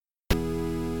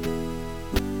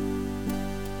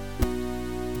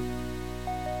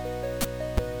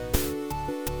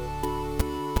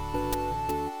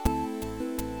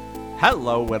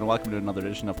Hello and welcome to another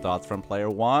edition of Thoughts from Player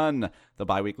One, the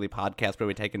bi-weekly podcast where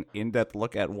we take an in-depth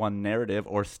look at one narrative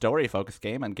or story-focused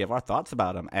game and give our thoughts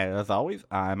about them. As always,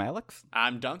 I'm Alex.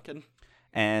 I'm Duncan.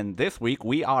 And this week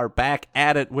we are back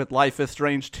at it with Life is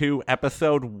Strange 2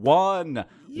 Episode 1.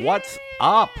 Yeah! What's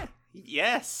up?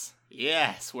 Yes,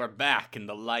 we're back in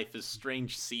the Life is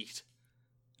Strange seat.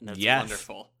 And that's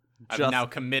wonderful. I'm now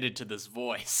committed to this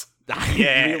voice.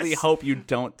 I really hope you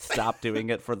don't stop doing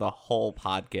it for the whole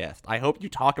podcast. I hope you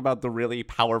talk about the really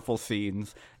powerful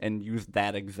scenes and use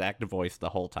that exact voice the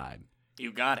whole time.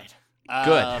 You got it.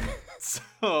 Good.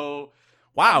 So...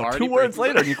 Wow, 2 words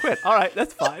later and you quit. All right,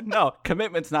 that's fine. No,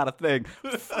 commitment's not a thing.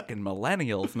 Fucking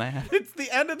millennials, man. It's the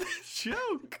end of the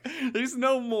joke. There's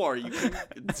no more.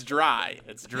 It's dry.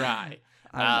 It's dry.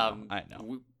 I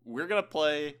know. We're going to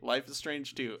play Life is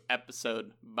Strange 2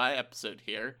 episode by episode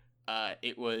here.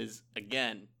 It was,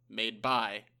 again, made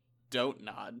by Don't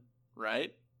Nod,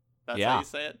 right? That's how you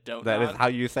say it? Don't Nod? That is how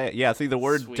you say it. Yeah, see the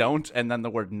word Sweet. Don't and then the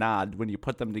word nod. When you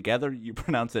put them together, you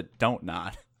pronounce it Don't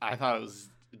Nod. I thought it was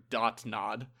Dot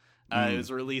Nod. It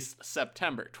was released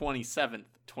September 27th,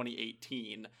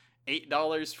 2018.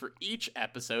 $8 for each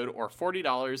episode or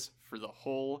 $40 for the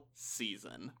whole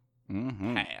season.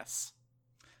 Mm-hmm. Pass.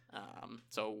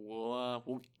 So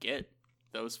we'll get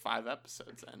those 5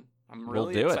 episodes in. I'm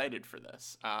really excited for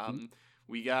this.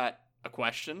 We got a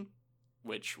question,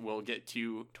 which we'll get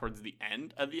to towards the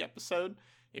end of the episode.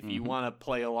 If you want to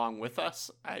play along with us,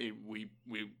 we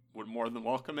would more than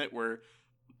welcome it. We're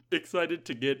excited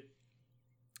to get...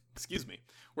 Excuse me.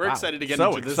 We're excited to get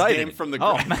into this game from the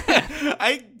ground.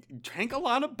 I drank a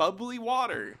lot of bubbly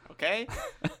water, okay?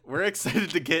 We're excited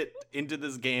to get into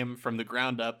this game from the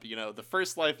ground up. You know, the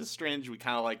first Life is Strange, we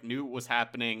kind of knew what was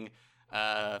happening.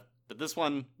 But this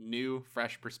one, new,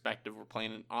 fresh perspective. We're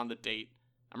playing it on the date.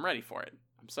 I'm ready for it.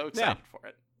 I'm so excited for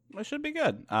it. It should be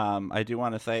good. I do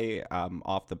want to say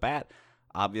off the bat,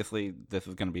 obviously this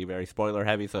is going to be very spoiler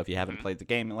heavy, so if you haven't played the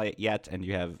game yet and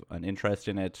you have an interest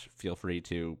in it, feel free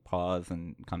to pause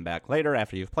and come back later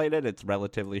after you've played it. It's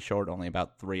relatively short, only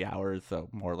about 3 hours, so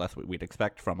more or less what we'd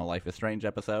expect from a Life is Strange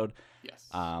episode. Yes.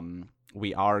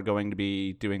 We are going to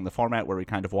be doing the format where we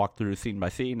kind of walk through scene by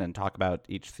scene and talk about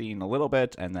each scene a little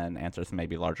bit and then answer some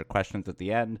maybe larger questions at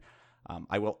the end.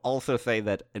 I will also say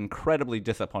that incredibly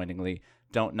disappointingly,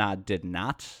 Don't Nod did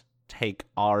not take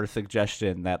our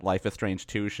suggestion that Life is Strange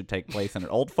 2 should take place in an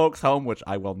old folks home, which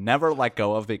I will never let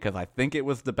go of because I think it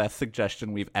was the best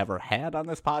suggestion we've ever had on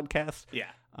this podcast.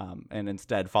 Yeah. And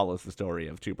instead follows the story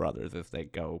of 2 brothers as they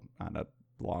go on a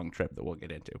long trip that we'll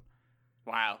get into.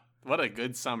 Wow. What a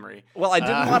good summary. Well, I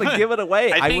didn't want to give it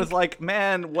away. I was like,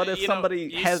 man, what if somebody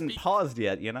hasn't paused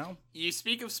yet, you know? You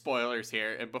speak of spoilers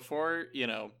here, and before,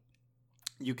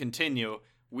 you continue,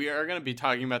 we are going to be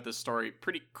talking about this story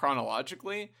pretty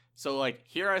chronologically. So,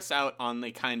 hear us out on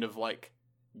the kind of,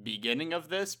 beginning of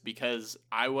this, because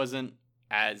I wasn't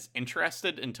as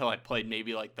interested until I played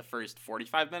maybe, the first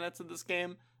 45 minutes of this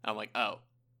game. I'm like, oh,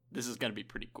 this is going to be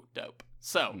pretty dope.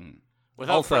 So...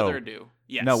 Without further ado,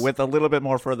 yes. No, with a little bit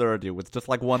more further ado, with just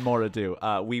one more ado,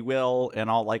 we will, in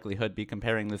all likelihood, be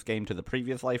comparing this game to the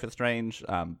previous Life is Strange,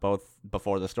 both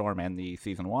Before the Storm and the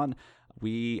Season 1.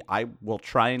 I will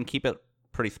try and keep it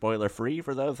pretty spoiler-free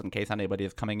for those, in case anybody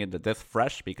is coming into this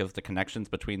fresh, because the connections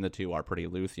between the two are pretty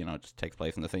loose. It just takes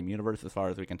place in the same universe as far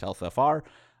as we can tell so far.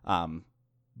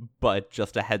 But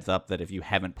just a heads up that if you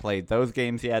haven't played those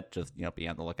games yet, just be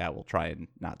on the lookout. We'll try and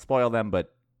not spoil them,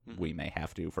 but we may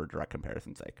have to for direct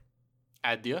comparison's sake.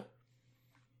 Adieu?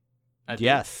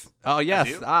 Yes. Oh, yes.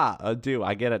 Adieu? Adieu.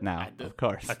 I get it now. Adieu. Of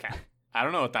course. Okay. I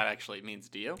don't know what that actually means.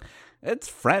 Do you? It's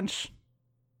French.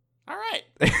 All right.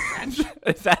 French.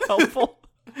 Is that helpful?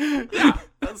 Yeah,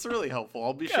 that's really helpful.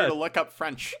 I'll be sure to look up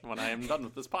French when I am done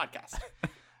with this podcast.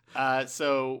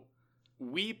 So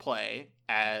we play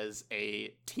as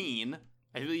a teen.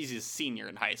 I believe he's a senior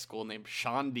in high school named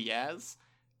Sean Diaz.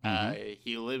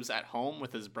 He lives at home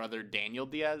with his brother Daniel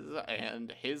Diaz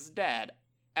and his dad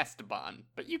Esteban,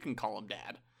 but you can call him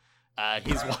Dad.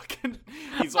 He's walking.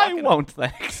 I won't,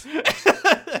 thanks.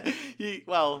 He's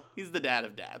the dad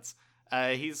of dads.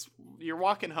 You're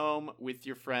walking home with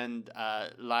your friend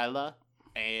Lila,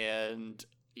 and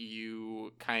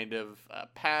you kind of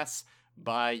pass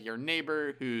by your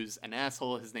neighbor who's an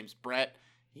asshole. His name's Brett.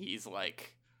 He's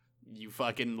like, you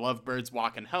fucking lovebirds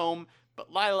walking home. But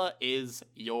Lila is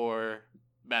your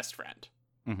best friend,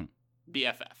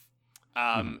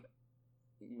 BFF.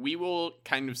 We will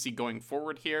kind of see going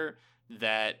forward here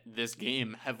that this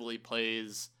game heavily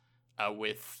plays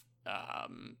with,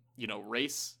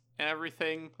 race and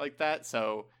everything like that.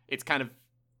 So it's kind of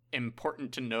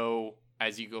important to know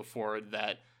as you go forward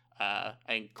that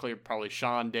and clear probably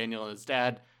Sean, Daniel, and his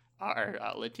dad are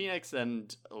Latinx,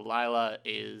 and Lila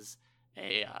is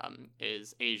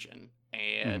Asian,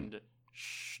 and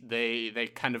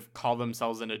they kind of call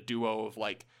themselves in a duo of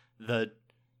like the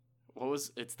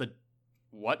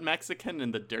what Mexican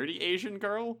and the dirty Asian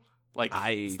girl. Like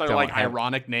they're like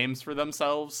ironic names for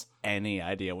themselves. Any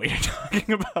idea what you're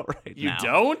talking about right now? You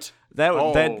don't?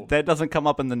 That doesn't come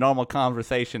up in the normal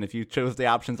conversation if you chose the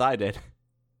options I did.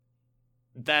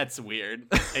 That's weird.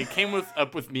 It came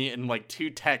up with me in like 2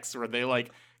 texts where they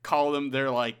like call them.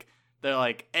 They're like,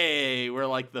 hey, we're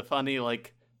like the funny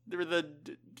like they're the.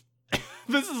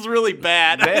 This is really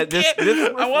bad. Man,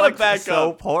 I want to back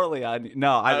so up poorly on you.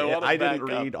 No, I didn't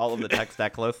read all of the text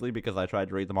that closely because I tried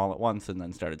to read them all at once and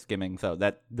then started skimming. So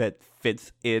that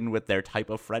fits in with their type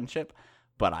of friendship,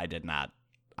 but I did not.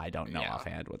 I don't know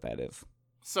offhand what that is.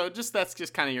 So that's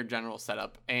just kind of your general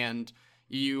setup, and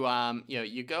you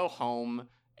you go home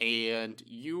and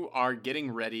you are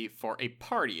getting ready for a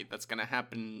party that's gonna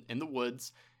happen in the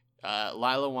woods.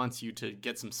 Lila wants you to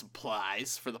get some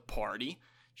supplies for the party.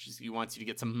 She wants you to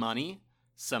get some money,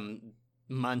 some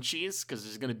munchies, because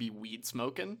there's going to be weed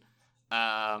smoking,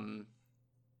 a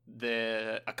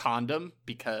condom,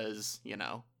 because,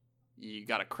 you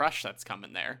got a crush that's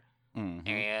coming there. Mm-hmm.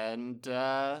 And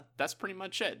that's pretty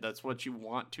much it. That's what you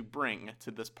want to bring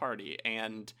to this party.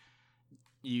 And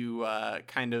you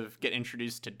kind of get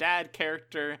introduced to Dad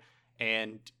character,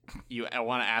 and I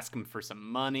want to ask him for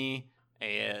some money,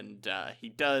 and he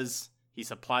does. He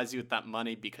supplies you with that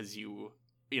money because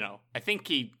I think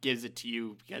he gives it to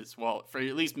you because, well, for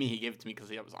at least me, he gave it to me because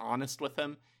I was honest with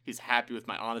him. He's happy with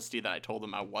my honesty that I told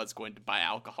him I was going to buy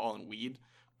alcohol and weed.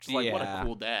 Which is like, what a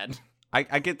cool dad.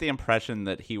 I get the impression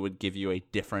that he would give you a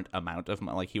different amount of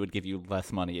money. Like, he would give you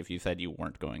less money if you said you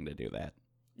weren't going to do that.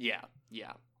 Yeah.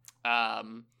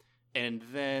 And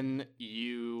then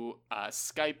you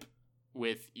Skype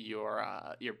with your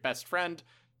best friend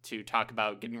to talk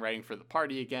about getting ready for the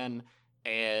party again.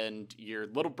 And your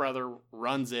little brother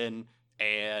runs in,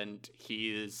 and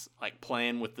he's like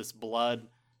playing with this blood.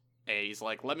 And he's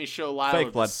like, "Let me show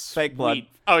Lila fake blood.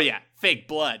 Oh yeah, fake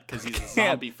blood, because he's a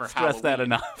zombie for Halloween. Stress that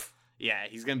enough. Yeah,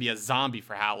 he's gonna be a zombie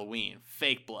for Halloween.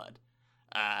 Fake blood.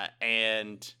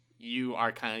 And you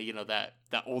are kind of that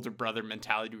older brother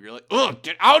mentality where you're like, "Ugh,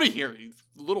 get out of here, you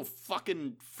little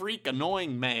fucking freak,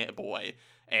 annoying boy."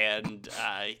 And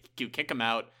you kick him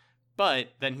out, but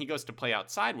then he goes to play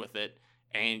outside with it.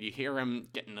 And you hear him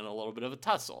getting in a little bit of a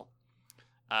tussle.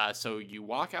 So you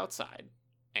walk outside,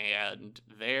 and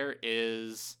there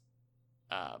is,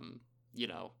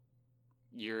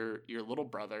 your little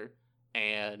brother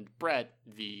and Brett,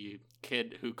 the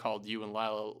kid who called you and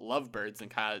Lila lovebirds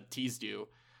and kind of teased you,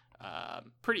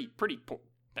 pretty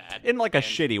bad. In like a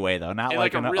shitty way, though, not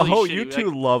like really you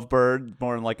two lovebird,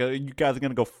 more in like you guys are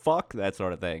gonna go fuck, that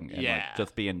sort of thing. And like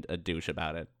just being a douche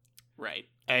about it. Right.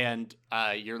 And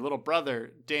your little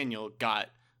brother, Daniel, got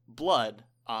blood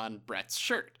on Brett's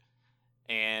shirt.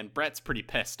 And Brett's pretty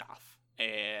pissed off.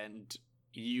 And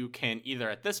you can either,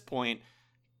 at this point,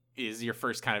 is your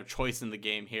first kind of choice in the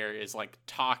game here, is like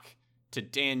talk to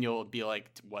Daniel and be like,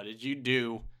 what did you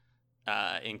do?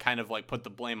 And kind of like put the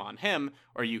blame on him.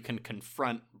 Or you can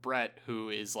confront Brett, who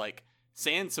is like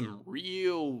saying some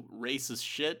real racist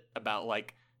shit about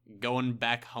like going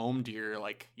back home to your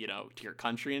to your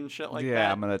country and shit like that.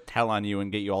 Yeah, I'm gonna tell on you and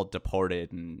get you all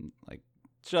deported and like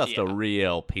just a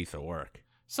real piece of work.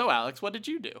 So Alex, what did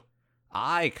you do?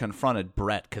 I confronted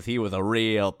Brett because he was a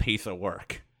real piece of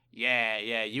work.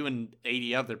 Yeah, you and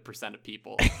 80 other % of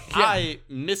people. I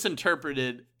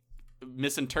misinterpreted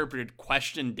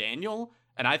question Daniel,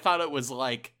 and I thought it was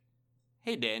like,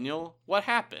 hey Daniel, what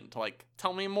happened? Like,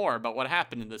 tell me more about what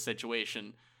happened in this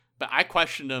situation. But I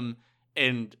questioned him,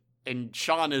 and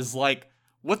Sean is like,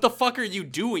 what the fuck are you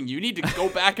doing? You need to go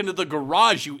back into the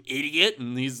garage, you idiot.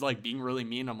 And he's like being really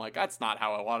mean. I'm like, that's not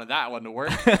how I wanted that one to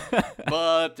work.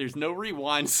 But there's no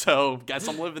rewind, so guess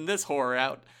I'm living this horror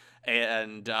out.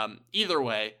 And either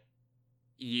way,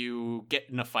 you get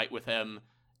in a fight with him,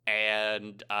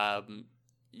 and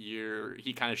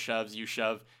he kind of shoves, you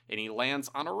shove, and he lands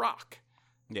on a rock.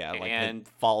 Yeah, like it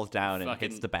falls down and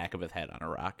hits the back of his head on a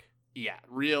rock. Yeah,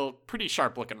 pretty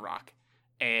sharp looking rock.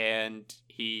 And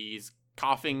he's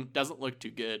coughing, doesn't look too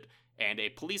good, and a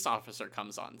police officer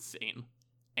comes on scene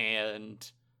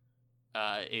and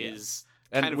is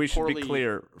kind of we should poorly... be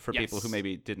clear for people who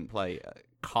maybe didn't play.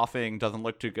 Coughing doesn't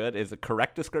look too good is a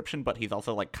correct description, but he's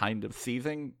also like kind of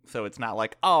seizing, so it's not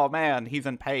like, oh man, he's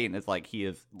in pain. It's like he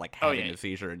is like having a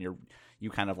seizure, and you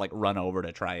kind of like run over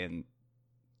to try and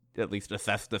at least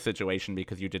assess the situation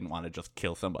because you didn't want to just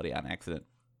kill somebody on accident.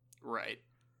 Right.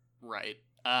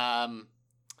 And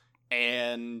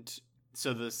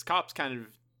so this cop's kind of,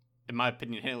 in my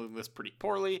opinion, handling this pretty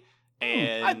poorly.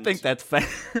 And I think that's fair.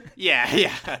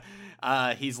 yeah.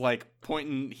 He's like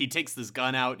pointing, he takes this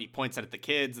gun out, he points it at the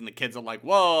kids, and the kids are like,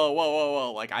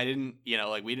 whoa. Like, I didn't,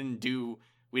 like, we didn't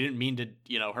mean to,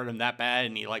 hurt him that bad.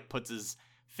 And he like puts his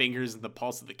fingers in the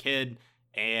pulse of the kid.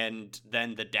 And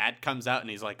then the dad comes out and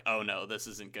he's like, oh no, this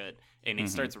isn't good. And he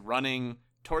starts running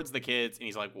towards the kids and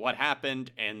he's like, what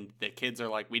happened? And the kids are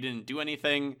like, we didn't do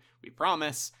anything, we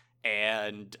promise.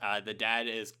 And the dad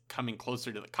is coming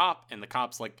closer to the cop, and the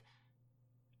cop's like,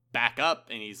 back up,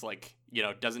 and he's like,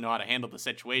 doesn't know how to handle the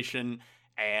situation.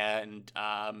 And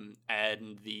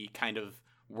the kind of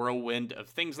whirlwind of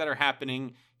things that are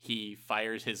happening, he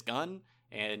fires his gun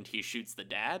and he shoots the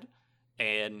dad.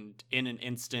 And in an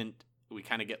instant, we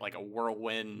kind of get like a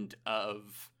whirlwind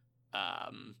of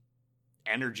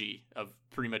energy, of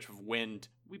pretty much of wind.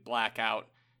 We black out,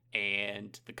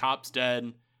 and the cop's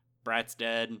dead, Brett's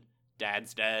dead,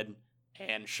 Dad's dead,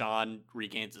 and Sean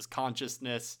regains his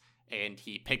consciousness, and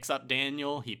he picks up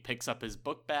Daniel, he picks up his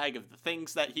book bag of the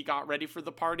things that he got ready for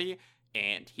the party,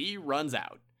 and he runs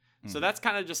out. So that's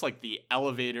kind of just like the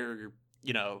elevator,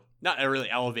 not a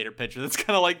really elevator pitch, that's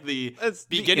kind of like the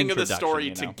beginning of the story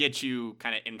to get you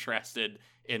kind of interested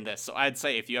in this. So I'd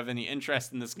say if you have any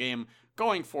interest in this game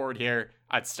going forward here,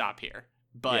 I'd stop here.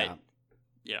 But,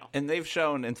 And they've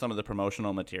shown in some of the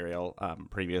promotional material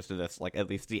previous to this, like at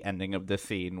least the ending of this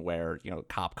scene where,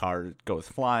 cop car goes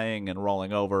flying and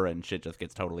rolling over and shit just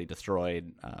gets totally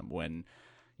destroyed when,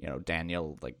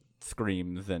 Daniel like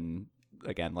screams and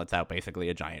again lets out basically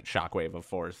a giant shockwave of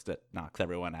force that knocks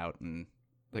everyone out and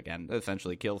again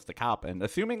essentially kills the cop. And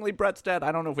assumingly Brett's dead.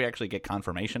 I don't know if we actually get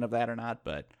confirmation of that or not,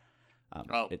 but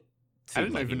I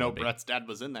didn't even know Brett's dad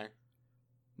was in there.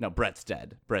 No, Brett's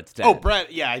dead. Brett's dead. Oh,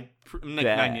 Brett. Yeah, I'm like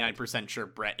 99% sure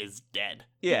Brett is dead.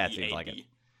 Yeah, it seems like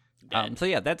it. So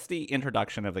yeah, that's the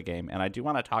introduction of the game, and I do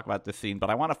want to talk about this scene, but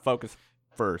I want to focus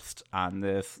first on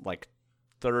this like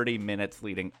 30 minutes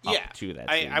leading up to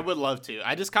that scene. I would love to.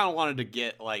 I just kind of wanted to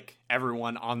get like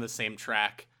everyone on the same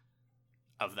track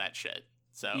of that shit.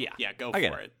 So yeah, go for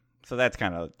it. So that's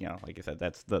kind of, like you said,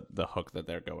 that's the hook that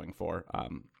they're going for.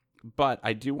 But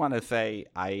I do want to say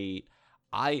I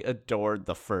adored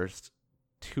the first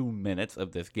 2 minutes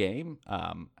of this game.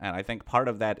 And I think part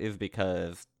of that is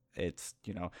because it's,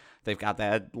 they've got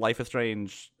that Life is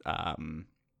Strange.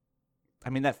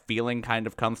 That feeling kind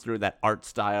of comes through, that art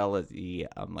style, is the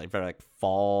like very like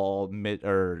fall mid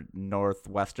or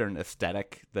northwestern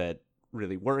aesthetic that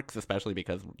really works, especially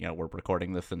because, we're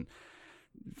recording this in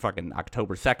fucking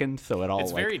October 2nd, so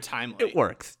it's very timely. It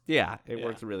works. Yeah, it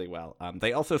works really well.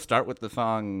 They also start with the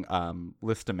song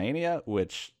Listomania,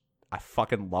 which I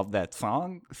fucking love that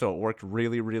song, so it worked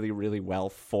really, really, really well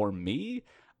for me.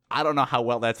 I don't know how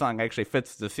well that song actually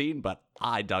fits the scene, but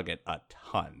I dug it a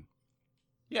ton.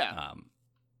 Yeah.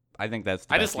 I think that's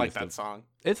I just like that song.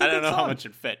 I don't know how much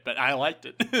it fit, but I liked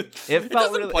it. It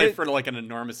doesn't play for like an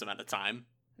enormous amount of time.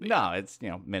 No, it's,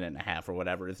 minute and a half or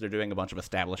whatever. Is they're doing a bunch of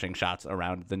establishing shots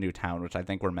around the new town, which I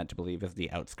think we're meant to believe is the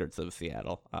outskirts of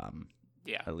Seattle.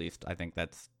 At least I think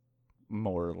that's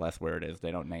more or less where it is.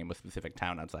 They don't name a specific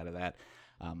town outside of that.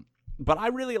 But I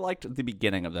really liked the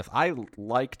beginning of this. I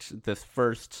liked this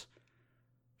first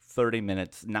 30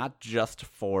 minutes, not just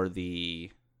for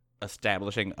the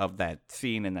establishing of that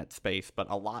scene in that space, but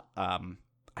a lot.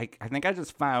 I think I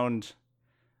just found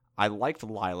I liked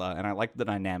Lila, and I liked the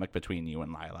dynamic between you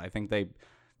and Lila. I think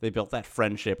they built that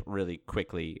friendship really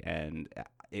quickly, and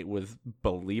it was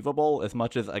believable. As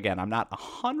much as, again, I'm not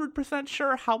 100%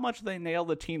 sure how much they nail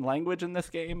the teen language in this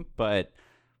game, but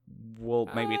we'll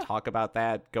maybe talk about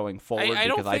that going forward,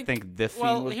 because I think this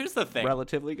scene was here's the thing.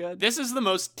 Relatively good. This is the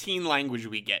most teen language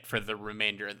we get for the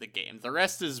remainder of the game. The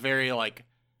rest is very, like,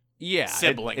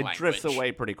 sibling language. It drifts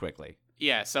away pretty quickly.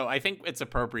 Yeah, so I think it's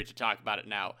appropriate to talk about it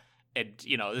now. And,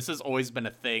 this has always been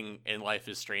a thing in Life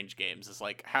is Strange games. It's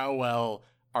like, how well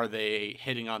are they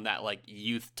hitting on that, like,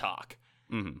 youth talk?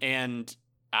 Mm-hmm. And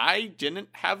I didn't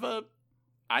have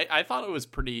I thought it was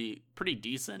pretty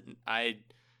decent.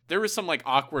 There was some, like,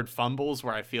 awkward fumbles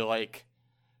where I feel like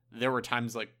there were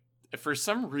times, like, for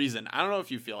some reason, I don't know if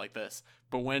you feel like this,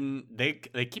 but when they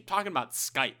keep talking about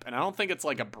Skype, and I don't think it's,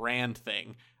 like, a brand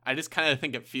thing. I just kind of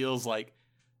think it feels like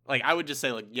I would just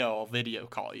say, like, yo, I'll video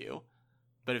call you.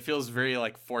 But it feels very,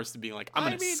 like, forced to be like, I'm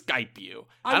going to Skype you.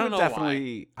 I don't know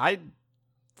why. I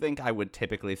think I would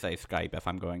typically say Skype if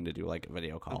I'm going to do, like, a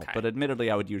video call. Okay. But admittedly,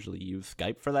 I would usually use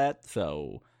Skype for that.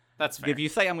 So that's fair. If you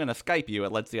say I'm going to Skype you,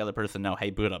 it lets the other person know,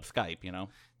 hey, boot up Skype,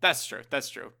 That's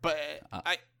true. But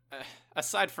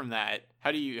aside from that,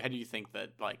 how do you think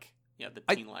that, like,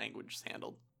 the teen language is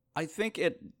handled. I think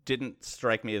it didn't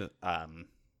strike me as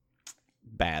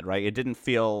bad, right? It didn't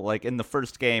feel like in the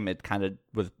first game it kind of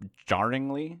was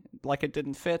jarringly like it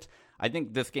didn't fit. I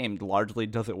think this game largely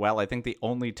does it well. I think the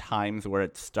only times where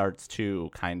it starts to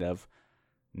kind of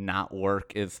not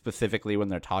work is specifically when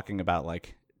they're talking about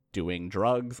like doing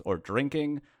drugs or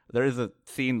drinking. There is a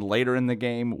scene later in the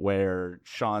game where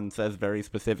Sean says very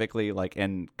specifically, like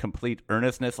in complete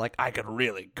earnestness, like, I could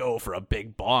really go for a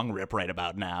big bong rip right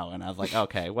about now. And I was like,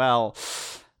 okay, well,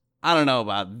 I don't know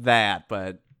about that,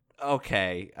 but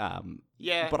okay.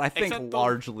 Yeah. But I think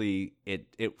largely it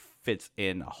fits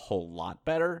in a whole lot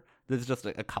better. There's just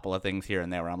a couple of things here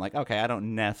and there where I'm like, okay, I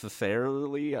don't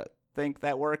necessarily think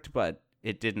that worked, but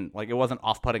it didn't, like, it wasn't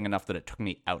off-putting enough that it took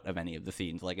me out of any of the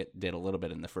scenes like it did a little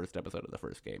bit in the first episode of the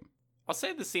first game. I'll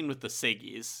say the scene with the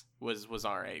ciggies was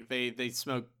alright. They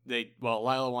smoke,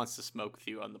 Lila wants to smoke with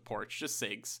you on the porch, just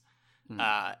cigs.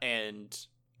 And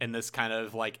this kind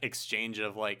of, like, exchange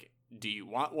of, like, do you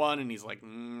want one? And he's like,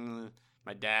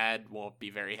 my dad won't be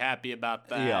very happy about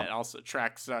that. Yeah. It also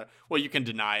tracks, you can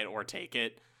deny it or take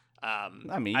it. I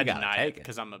mean, you gotta take it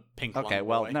because I'm a pink Okay,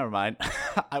 well, never mind.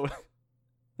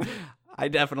 I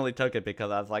definitely took it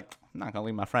because I was like, I'm not gonna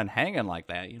leave my friend hanging like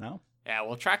that, you know? Yeah,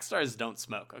 well, track stars don't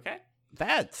smoke, okay?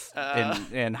 That's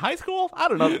in high school? I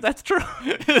don't know if that's true.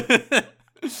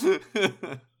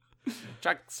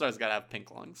 Track stars gotta have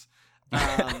pink lungs.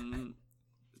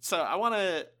 So I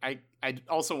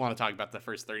also want to talk about the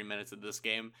first 30 minutes of this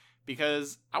game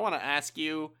because I want to ask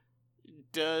you,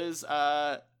 is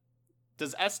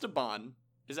Esteban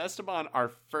our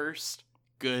first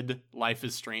good Life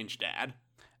is Strange dad?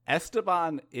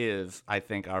 Esteban is, I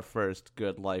think, our first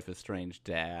good Life is Strange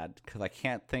dad, because I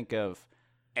can't think of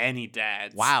any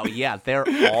dads. Wow, yeah, they're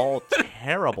all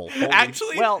terrible.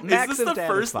 Actually, Max is this the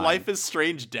first is Life is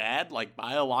Strange dad, like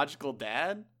biological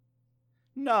dad?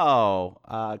 No,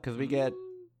 because we get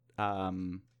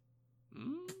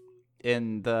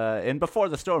in Before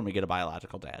the Storm we get a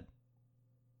biological dad.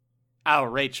 Oh,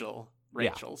 Rachel's.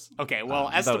 Yeah. Okay, well,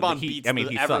 Esteban beats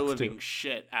the ever-living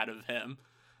shit out of him.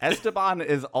 Esteban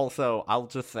is also, I'll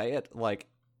just say it, like,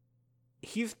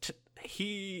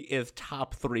 he is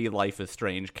top 3 Life is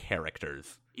Strange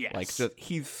characters. Yes. Like,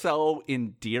 he's so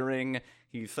endearing,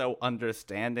 he's so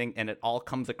understanding, and it all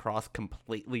comes across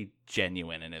completely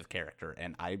genuine in his character.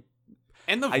 And I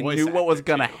knew what was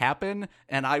going to happen,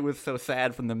 and I was so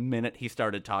sad from the minute he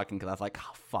started talking, because I was like,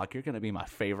 oh, fuck, you're going to be my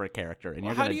favorite character, and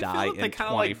you're going to die in 25 minutes. They kind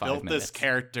of like built this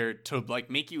character to like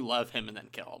make you love him and then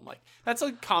kill him. Like, that's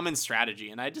a common strategy,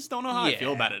 and I just don't know how I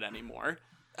feel about it anymore.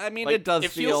 I mean, like, it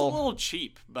feels a little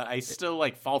cheap, but I still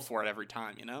like fall for it every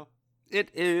time, you know?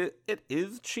 It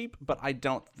is cheap, but I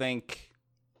don't think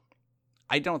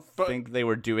they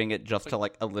were doing it just to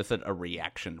like elicit a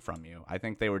reaction from you. I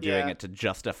think they were doing it to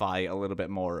justify a little bit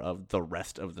more of the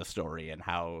rest of the story and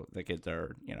how the kids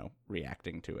are,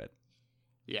 reacting to it.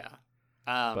 Yeah.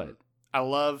 But I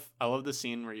love the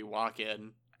scene where you walk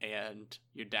in and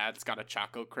your dad's got a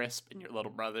Choco Crisp and your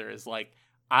little brother is like,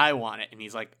 I want it. And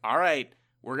he's like, all right,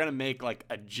 we're going to make like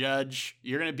a judge.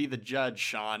 You're going to be the judge,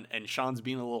 Sean. And Sean's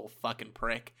being a little fucking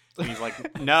prick. And he's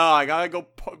like, no, I got to go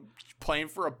playing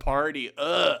for a party.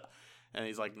 Ugh. And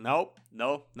he's like, no,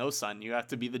 son. You have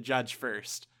to be the judge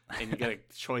first. And you get a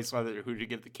choice who to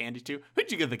give the candy to.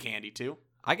 Who'd you give the candy to?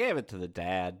 I gave it to the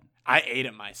dad. I ate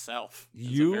it myself.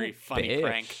 It's a very funny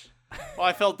prank. Well,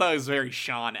 I felt that was very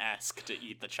Sean-esque to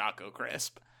eat the Choco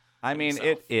Crisp. I mean,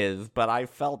 it is, but I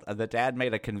felt the dad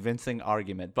made a convincing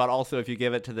argument. But also, if you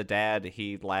give it to the dad,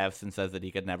 he laughs and says that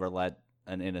he could never let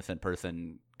an innocent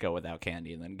person go without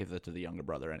candy, and then gives it to the younger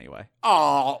brother anyway.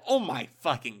 Oh my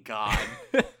fucking God.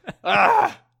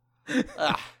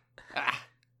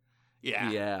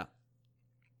 Yeah.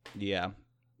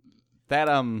 That,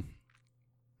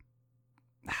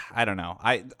 I don't know.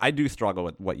 I do struggle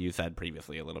with what you said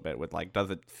previously a little bit with, like, does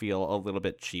it feel a little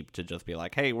bit cheap to just be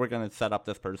like, hey, we're going to set up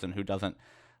this person who doesn't,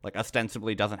 like,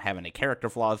 ostensibly doesn't have any character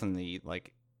flaws in the,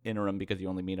 like, interim because you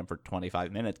only meet him for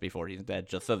 25 minutes before he's dead,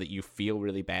 just so that you feel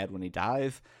really bad when he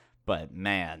dies. But,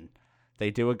 man,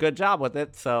 they do a good job with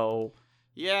it, so,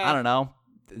 yeah, I don't know.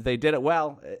 They did it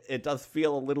well. It does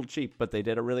feel a little cheap, but they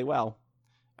did it really well.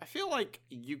 I feel like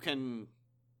you can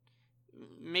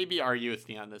maybe argue with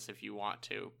me on this if you want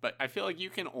to, but I feel like you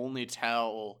can only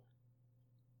tell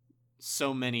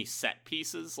so many set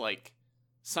pieces. Like,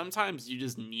 sometimes you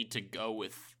just need to go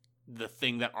with the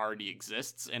thing that already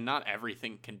exists, and not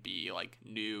everything can be, like,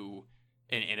 new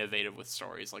and innovative with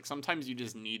stories. Like, sometimes you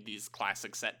just need these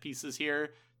classic set pieces here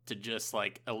to just,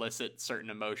 like, elicit certain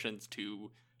emotions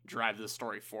to drive the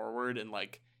story forward. And,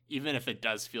 like, even if it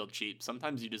does feel cheap,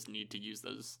 sometimes you just need to use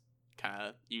those kind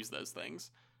of use those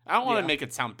things. I don't want to make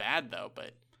it sound bad though,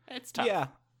 but it's tough. Yeah,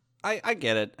 I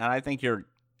get it, and I think you're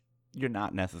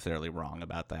not necessarily wrong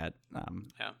about that.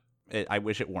 I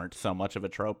wish it weren't so much of a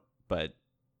trope, but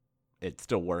it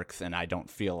still works, and I don't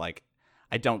feel like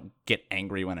I don't get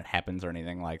angry when it happens or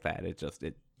anything like that.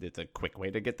 It's a quick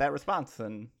way to get that response,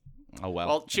 and oh well.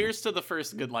 Well, cheers to the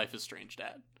first Good Life is Strange,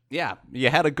 Dad. Yeah, you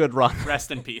had a good run.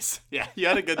 Rest in peace. Yeah, you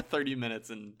had a good 30 minutes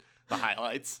in the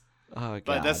highlights. Oh,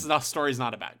 God. But story's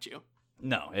not about you.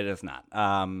 No, it is not.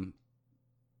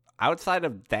 Outside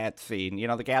of that scene,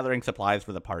 the gathering supplies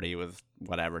for the party was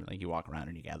whatever. Like, you walk around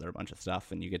and you gather a bunch of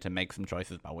stuff, and you get to make some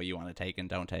choices about what you want to take and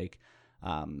don't take.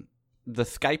 The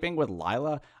Skyping with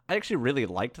Lila, I actually really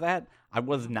liked that. I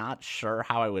was not sure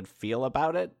how I would feel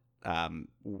about it.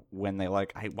 When they I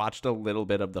watched a little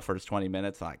bit of the first 20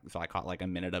 minutes, so I caught like a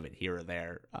minute of it here or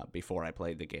there before I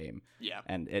played the game. Yeah.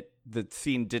 And the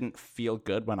scene didn't feel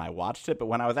good when I watched it, but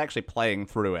when I was actually playing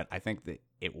through it, I think that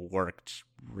it worked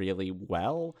really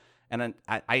well. And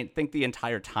I think the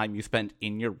entire time you spend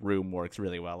in your room works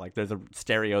really well. Like, there's a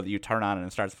stereo that you turn on and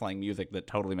it starts playing music that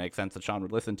totally makes sense that Sean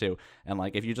would listen to. And,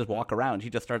 like, if you just walk around, he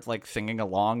just starts, like, singing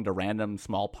along to random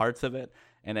small parts of it.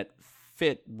 And it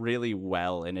fit really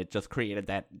well, and it just created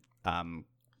that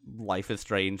Life is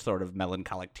Strange sort of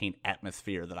melancholic teen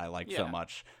atmosphere that I like so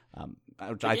much.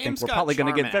 I think we're probably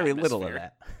going to get very little of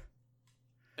that.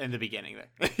 In the beginning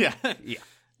there. Yeah. Yeah.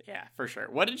 Yeah, for sure.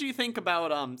 What did you think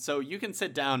about so you can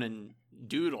sit down and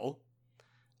doodle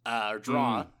or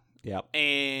draw. Yep.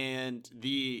 And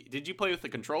did you play with the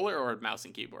controller or mouse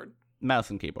and keyboard? Mouse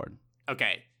and keyboard.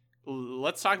 Okay.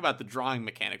 Let's talk about the drawing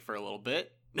mechanic for a little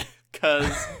bit,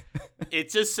 cuz it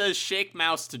just says shake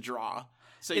mouse to draw.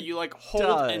 So you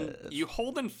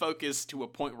hold and focus to a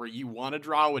point where you want to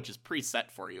draw, which is preset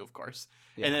for you, of course.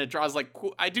 Yeah. And then it draws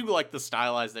cool. I do like the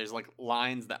stylized. There's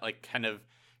lines that kind of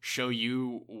show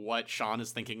you what Sean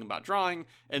is thinking about drawing,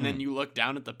 and then you look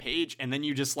down at the page, and then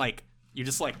you just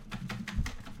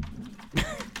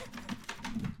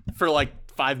for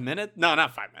 5 minutes. No,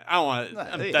 not 5 minutes. I don't want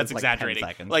to. That's exaggerating.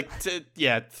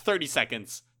 30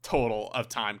 seconds total of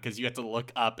time, because you have to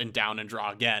look up and down and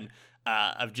draw again.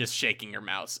 Of just shaking your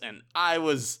mouse, and I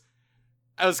was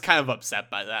kind of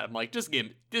upset by that. I'm like, just give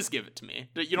it to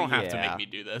me. You don't have to make me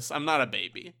do this. I'm not a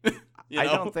baby. I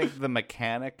don't think the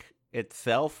mechanic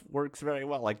itself works very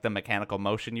well. Like, the mechanical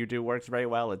motion you do works very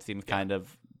well. It seems kind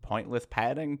of pointless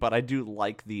padding, but I do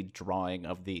like the drawing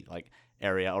of the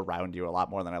area around you a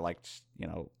lot more than I liked,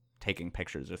 taking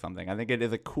pictures or something. I think it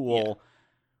is a cool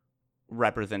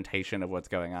representation of what's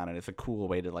going on, and it's a cool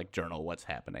way to journal what's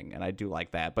happening, and I do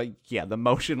like that. But yeah, the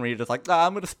motion where you're just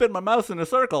I'm gonna spin my mouse in a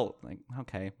circle,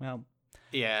 okay, well,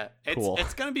 yeah, cool.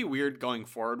 It's gonna be weird going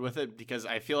forward with it, because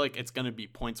I feel like it's gonna be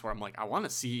points where I'm I want to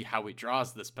see how he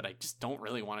draws this, but I just don't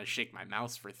really want to shake my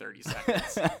mouse for 30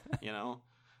 seconds.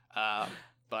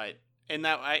 But in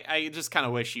that, I just kind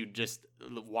of wish you'd just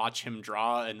watch him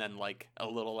draw, and then a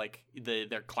little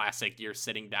their classic you're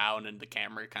sitting down and the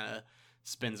camera kind of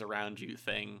spins around you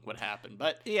thing would happen.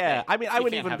 But yeah, I mean, I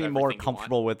would even be more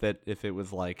comfortable with it if it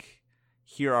was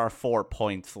here are 4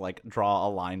 points, draw a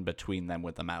line between them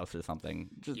with the mouse or something.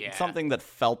 Just something that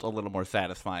felt a little more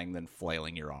satisfying than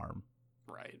flailing your arm.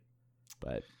 Right.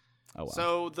 But oh well.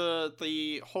 So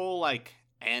the whole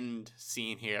end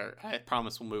scene here, I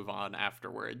promise we'll move on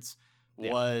afterwards,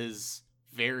 was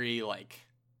very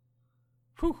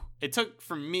whew. It took,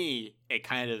 for me, it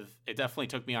definitely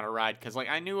took me on a ride, because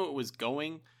I knew it was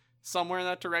going somewhere in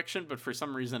that direction, but for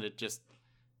some reason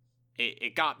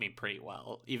it got me pretty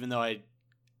well, even though I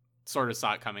sort of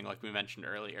saw it coming, like we mentioned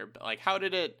earlier. But how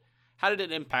did it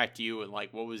impact you, and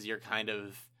what was your kind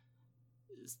of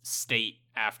state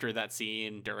after that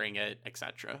scene, during it,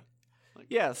 etc.?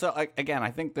 Yeah, so again, I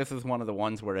think this is one of the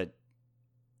ones where it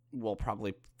will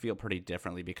probably feel pretty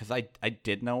differently, because I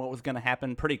did know what was going to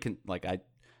happen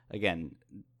again,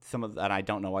 some of that, I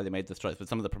don't know why they made this choice, but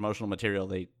some of the promotional material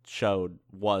they showed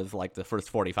was the first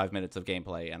 45 minutes of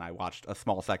gameplay, and I watched a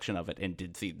small section of it and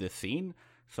did see this scene,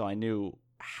 so I knew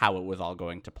how it was all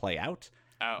going to play out.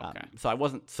 Oh, okay. So I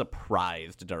wasn't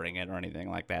surprised during it or anything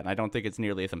like that, and I don't think it's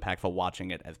nearly as impactful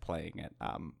watching it as playing it.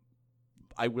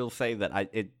 I will say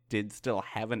that it did still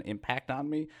have an impact on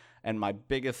me, and my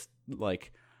biggest,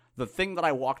 the thing that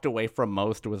I walked away from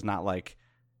most was not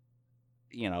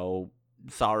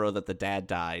sorrow that the dad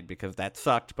died, because that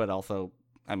sucked, but also,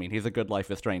 I mean, he's a good Life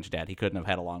is Strange dad. He couldn't have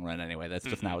had a long run anyway. That's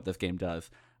just not what this game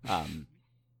does. And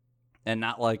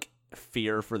not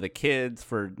fear for the kids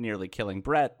for nearly killing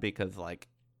Brett, because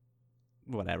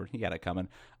whatever, he got it coming.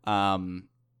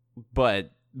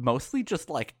 But mostly just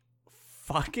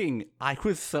I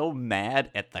was so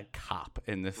mad at the cop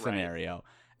in this scenario.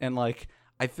 And, like,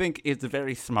 I think it's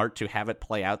very smart to have it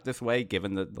play out this way,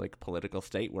 given the, like, political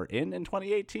state we're in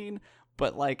 2018.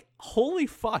 But, like, holy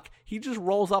fuck, he just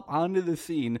rolls up onto the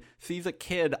scene, sees a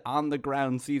kid on the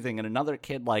ground seizing, and another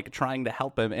kid, like, trying to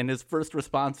help him, and his first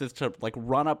response is to, like,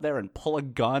 run up there and pull a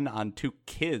gun on 2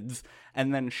 kids,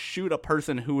 and then shoot a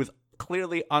person who is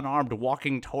clearly unarmed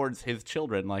walking towards his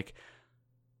children. Like,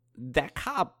 that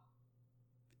cop,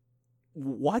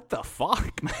 what the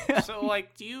fuck, man? So,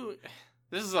 like,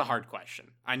 this is a hard question.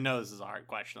 I know this is a hard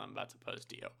question I'm about to pose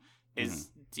to you.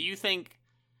 Do you think,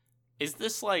 is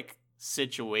this, like,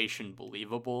 situation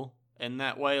believable in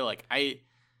that way? Like, I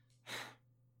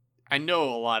know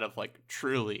a lot of, like,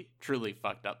 truly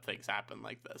fucked up things happen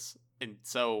like this. And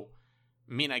so,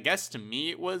 I mean, I guess to me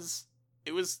it was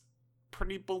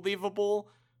pretty believable,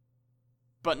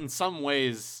 but in some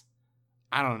ways,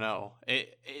 I don't know.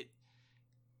 It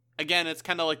again, it's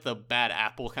kind of like the bad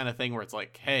apple kind of thing where it's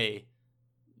like, hey,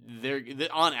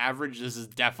 on average, this is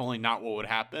definitely not what would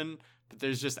happen. But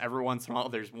there's just every once in a while,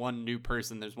 there's one new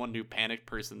panicked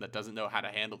person that doesn't know how to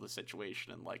handle the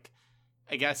situation. And, like,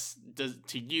 I guess, did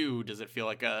it feel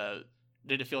like a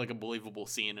believable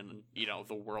scene in, you know,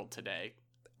 the world today?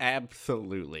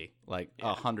 Absolutely. Like,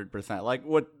 100%. Like,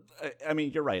 I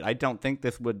mean, you're right. I don't think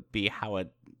this would be how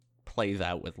it plays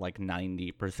out with, like,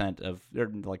 90% of,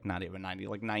 or, like, not even 90,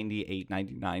 like, 98,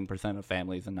 99% of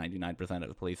families and 99%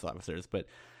 of police officers. But,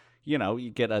 you know, you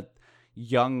get a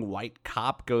young white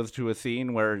cop goes to a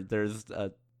scene where there's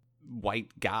a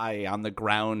white guy on the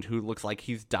ground who looks like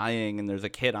he's dying, and there's a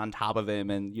kid on top of him,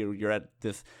 and you're at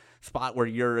this spot where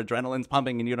your adrenaline's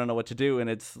pumping and you don't know what to do, and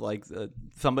it's like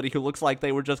somebody who looks like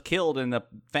they were just killed in a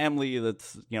family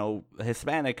that's, you know,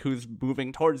 Hispanic, who's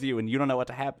moving towards you, and you don't know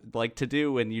what to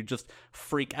do, and you just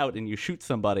freak out and you shoot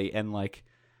somebody. And, like,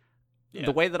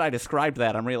 the way that I described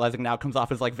that, I'm realizing now, comes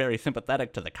off as, like, very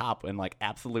sympathetic to the cop, and, like,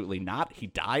 absolutely not. He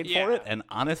died for it, and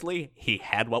honestly, he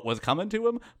had what was coming to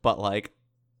him, but, like,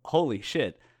 holy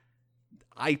shit.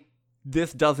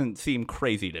 This doesn't seem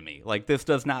crazy to me. Like, this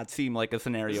does not seem like a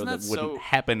scenario that wouldn't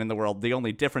happen in the world. The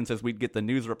only difference is we'd get the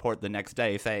news report the next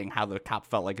day saying how the cop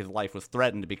felt like his life was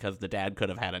threatened because the dad could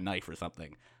have had a knife or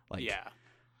something. Like,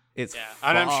 it's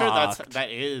and I'm sure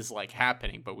that is, like,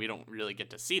 happening, but we don't really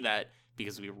get to see that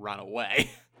because we run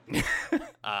away.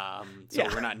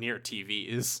 We're not near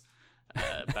TVs.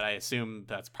 But I assume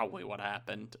that's probably what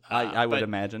happened. I would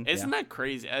imagine. Isn't that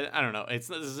crazy? I don't know. This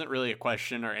isn't really a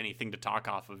question or anything to talk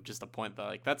off of, just a point that,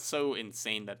 like, that's so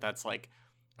insane that's, like,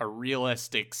 a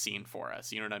realistic scene for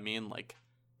us. You know what I mean? Like,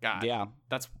 God,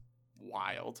 that's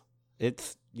wild.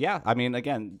 I mean,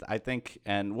 again, I think,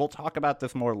 and we'll talk about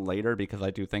this more later because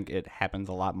I do think it happens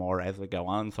a lot more as we go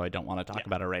on, so I don't want to talk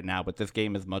about it right now, but this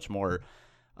game is much more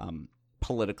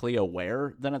politically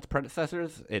aware than its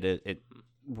predecessors. It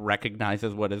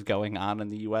recognizes what is going on in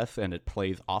the U.S. and it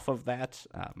plays off of that,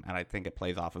 and I think it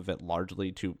plays off of it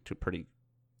largely to pretty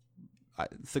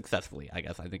successfully, I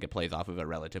guess. I think it plays off of it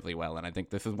relatively well, and I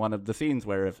think this is one of the scenes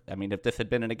where if this had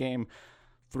been in a game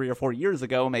 3 or 4 years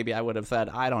ago, maybe I would have said,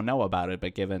 I don't know about it,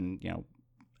 but given, you know,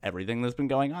 everything that's been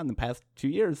going on the past 2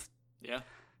 years,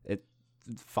 it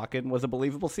fucking was a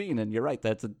believable scene, and you're right,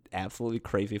 that's an absolutely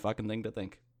crazy fucking thing to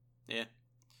think. Yeah.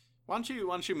 Why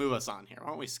don't you move us on here? Why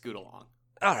don't we scoot along?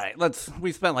 All right,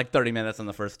 we spent like 30 minutes on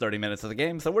the first 30 minutes of the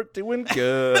game, so we're doing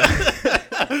good.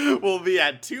 We'll be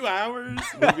at 2 hours.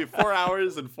 We'll be 4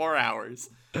 hours and 4 hours.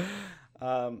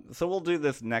 So we'll do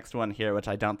this next one here, which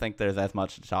I don't think there's as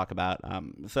much to talk about.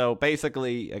 So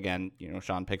basically, again, you know,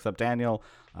 Sean picks up Daniel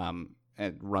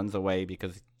and runs away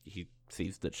because he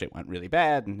sees that shit went really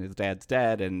bad and his dad's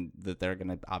dead and that they're going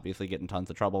to obviously get in tons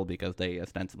of trouble because they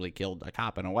ostensibly killed a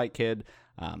cop and a white kid.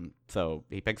 So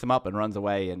he picks him up and runs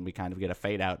away, and we kind of get a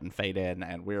fade out and fade in,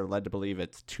 and we're led to believe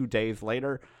it's 2 days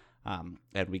later.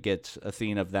 And we get a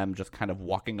scene of them just kind of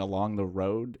walking along the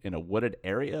road in a wooded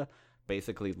area,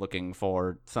 basically looking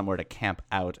for somewhere to camp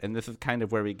out. And this is kind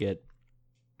of where we get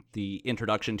the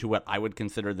introduction to what I would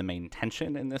consider the main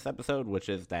tension in this episode, which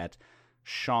is that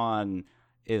Sean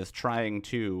is trying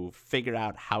to figure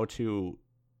out how to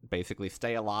basically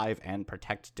stay alive and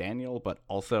protect Daniel, but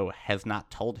also has not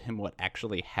told him what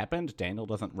actually happened. Daniel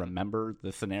doesn't remember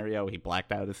the scenario. He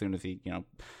blacked out as soon as he, you know,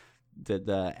 did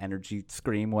the energy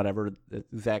scream, whatever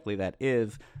exactly that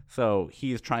is. So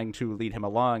he's trying to lead him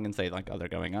along and say, like, oh, they're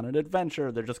going on an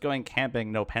adventure, they're just going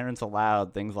camping, no parents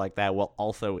allowed, things like that, while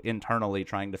also internally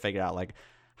trying to figure out, like,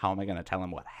 how am I going to tell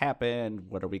him what happened?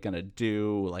 What are we going to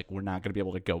do? Like, we're not going to be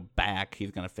able to go back.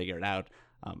 He's going to figure it out.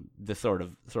 This sort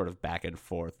of back and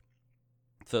forth.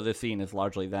 So this scene is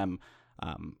largely them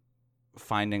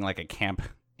finding like a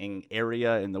camping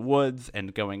area in the woods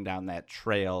and going down that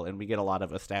trail, and we get a lot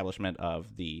of establishment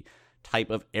of the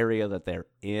type of area that they're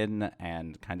in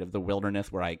and kind of the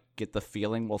wilderness, where I get the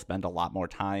feeling we'll spend a lot more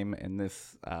time in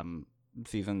this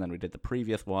season than we did the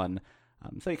previous one.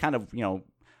 So you kind of,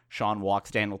 Sean walks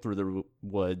Daniel through the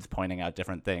woods, pointing out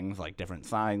different things, like different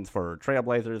signs for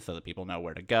trailblazers so that people know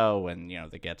where to go, and,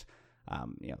 they get,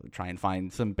 try and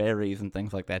find some berries and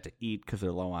things like that to eat because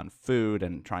they're low on food,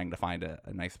 and trying to find a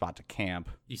nice spot to camp.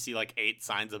 You see like 8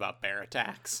 signs about bear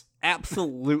attacks.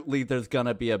 Absolutely, there's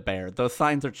gonna be a bear. Those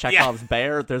signs are Chekhov's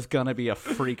bear. There's gonna be a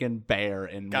freaking bear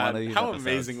in one of these how episodes.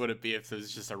 Amazing would it be if it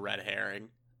was just a red herring?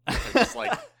 Just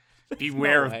like,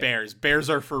 beware of bears.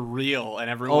 Bears are for real, and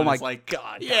everyone is like,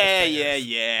 God,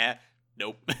 yeah.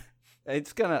 Nope.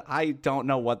 I don't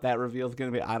know what that reveal is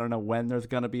gonna be. I don't know when there's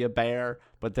gonna be a bear,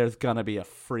 but there's gonna be a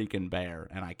freaking bear,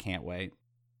 and I can't wait.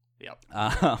 Yep.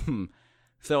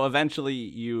 So eventually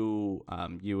you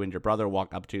and your brother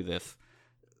walk up to this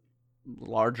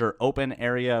larger open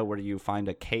area where you find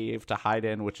a cave to hide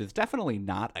in, which is definitely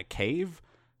not a cave.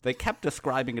 They kept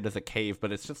describing it as a cave,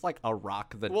 but it's just like a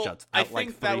rock that juts out like 3 feet. I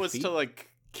think that was to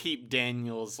like keep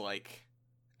Daniel's like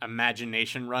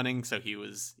imagination running, so he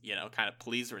was, kind of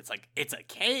pleased, where it's like, it's a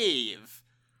cave.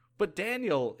 But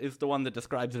Daniel is the one that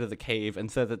describes it as a cave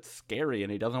and says it's scary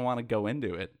and he doesn't want to go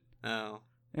into it. Oh.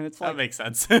 And it's that makes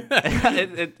sense.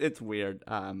 It's weird.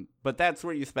 But that's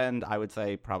where you spend, I would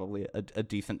say, probably a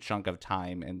decent chunk of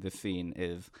time in this scene,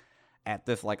 is at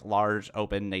this like large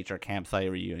open nature campsite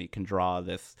where you can draw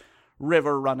this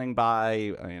river running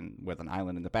by and with an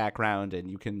island in the background, and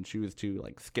you can choose to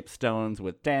like skip stones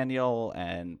with Daniel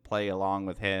and play along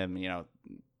with him,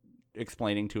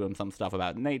 explaining to him some stuff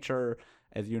about nature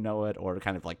as you know it, or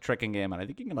kind of like tricking him. And I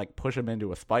think you can like push him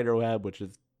into a spider web, which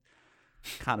is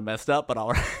kind of messed up, but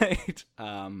all right.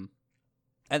 And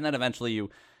then eventually you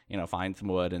find some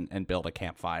wood and build a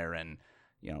campfire, and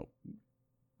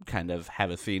kind of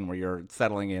have a scene where you're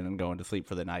settling in and going to sleep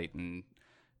for the night and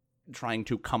trying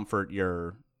to comfort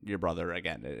your brother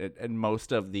again. And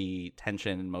most of the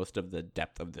tension and most of the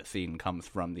depth of the scene comes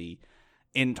from the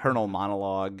internal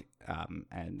monologue,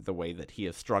 and the way that he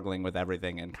is struggling with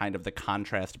everything, and kind of the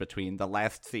contrast between the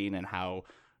last scene and how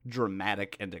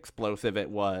dramatic and explosive it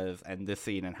was, and this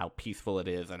scene and how peaceful it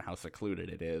is and how secluded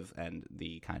it is, and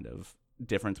the kind of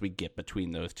difference we get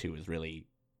between those two is really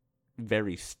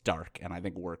very stark, and I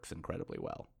think works incredibly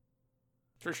well.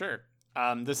 For sure.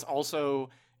 This also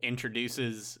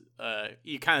introduces,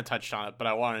 you kind of touched on it, but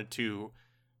I wanted to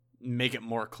make it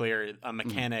more clear, a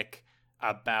mechanic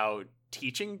about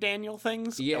teaching Daniel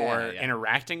things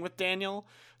interacting with Daniel.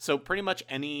 So pretty much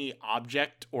any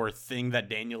object or thing that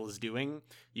Daniel is doing,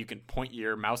 you can point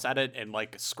your mouse at it and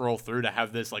like scroll through to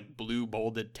have this like blue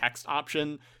bolded text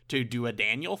option to do a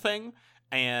Daniel thing.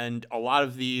 And a lot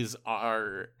of these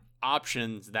are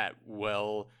options that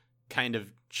will kind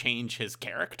of change his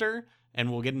character,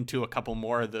 and we'll get into a couple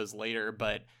more of those later,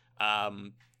 but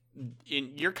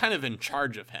you're kind of in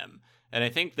charge of him. And I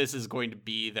think this is going to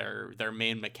be their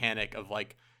main mechanic of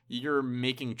like, you're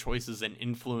making choices and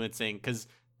influencing, because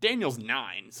Daniel's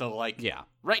 9, so like,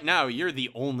 right now you're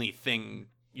the only thing,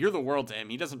 you're the world to him.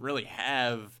 He doesn't really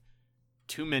have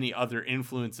too many other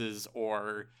influences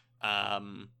or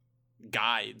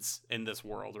guides in this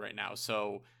world right now.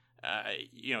 So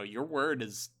your word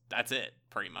that's it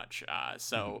pretty much.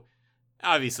 So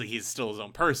obviously he's still his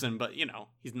own person, but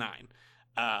he's 9.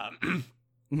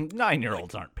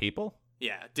 9-year-olds aren't people.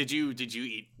 Yeah. Did you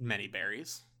eat many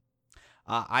berries?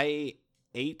 I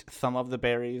ate some of the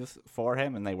berries for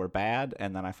him, and they were bad,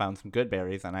 and then I found some good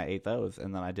berries and I ate those,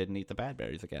 and then I didn't eat the bad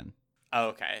berries again. Oh,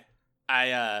 okay.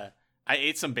 I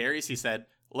ate some berries. He said,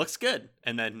 looks good.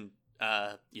 And then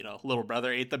little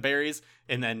brother ate the berries,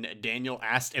 and then Daniel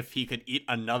asked if he could eat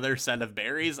another set of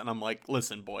berries, and I'm like,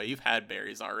 listen, boy, you've had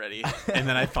berries already. And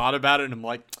then I thought about it, and I'm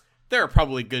like, there are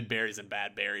probably good berries and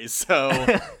bad berries, so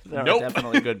there are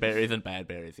definitely good berries and bad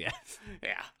berries, yes.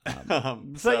 Yeah.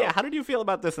 So how did you feel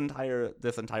about this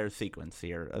entire sequence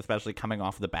here, especially coming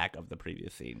off the back of the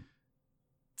previous scene?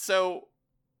 So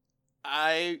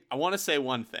I want to say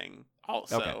one thing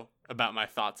also about my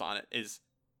thoughts on it, is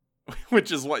which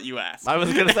is what you asked. I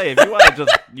was going to say, if you want to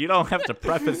you don't have to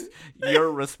preface your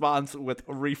response with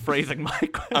rephrasing my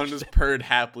question. I'm just purred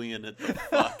happily in it the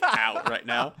fuck out right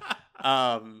now.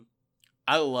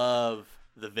 I love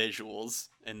the visuals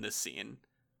in this scene.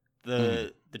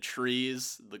 The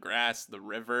trees, the grass, the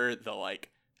river, the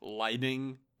like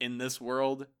lighting in this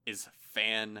world is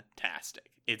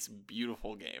fantastic. It's a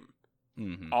beautiful game.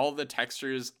 Mm-hmm. All the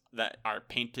textures that are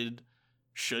painted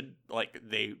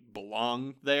they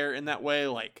belong there in that way.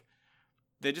 Like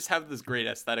they just have this great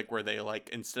aesthetic where they like,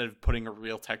 instead of putting a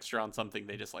real texture on something,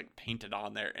 they just like paint it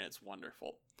on there, and it's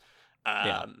wonderful.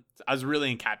 I was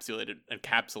really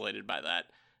encapsulated by that.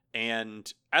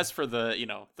 And as for the, you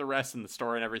know, the rest in the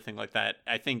story and everything like that,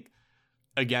 I think,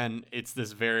 again, it's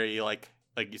this very, like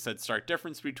you said, stark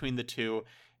difference between the two.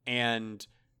 And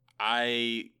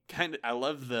I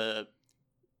love the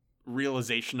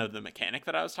realization of the mechanic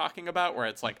that I was talking about, where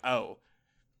it's like, oh,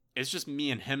 it's just me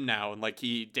and him now. And like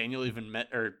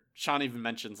Sean even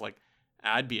mentions like,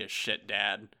 I'd be a shit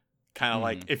dad. Kind of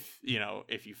like if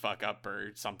you fuck up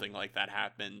or something like that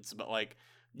happens, but like,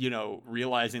 you know,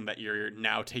 realizing that you're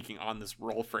now taking on this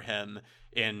role for him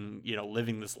and, you know,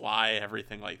 living this lie,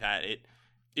 everything like that,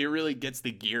 it really gets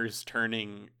the gears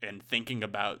turning and thinking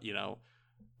about, you know,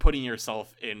 putting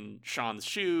yourself in Sean's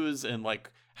shoes and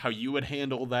like how you would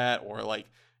handle that. Or like,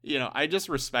 you know, I just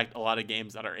respect a lot of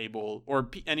games that are able, or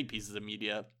any pieces of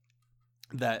media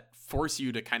that force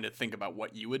you to kind of think about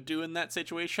what you would do in that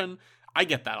situation. I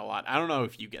get that a lot. I don't know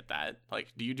if you get that.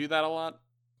 Like, do you do that a lot?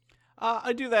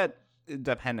 I do that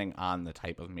depending on the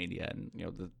type of media and, you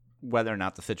know, whether or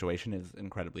not the situation is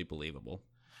incredibly believable.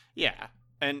 Yeah.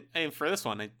 And for this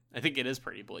one, I think it is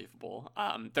pretty believable.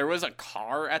 There was a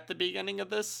car at the beginning of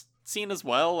this scene as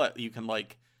well that you can,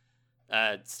 like,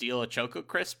 steal a Choco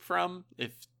Crisp from,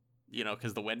 if, you know,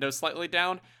 because the window's slightly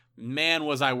down. Man,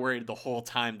 was I worried the whole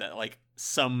time that, like,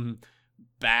 some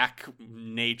back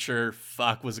nature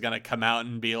fuck was gonna come out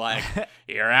and be like,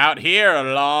 you're out here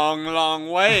a long, long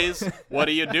ways. What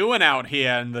are you doing out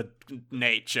here in the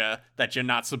nature that you're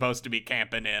not supposed to be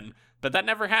camping in? But that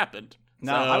never happened.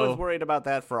 No, I was worried about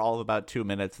that for all of about 2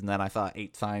 minutes, and then I saw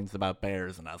 8 signs about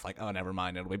bears, and I was like, oh, never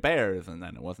mind, it'll be bears, and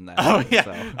then it wasn't that. Oh, yeah.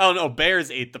 So. Oh, no, bears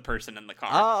ate the person in the car.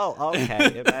 Oh,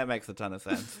 okay. That makes a ton of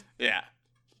sense. Yeah.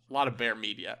 A lot of bear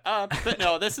media. But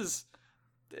no, this is...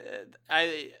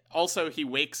 he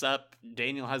wakes up,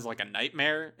 Daniel has like a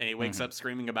nightmare, and he wakes up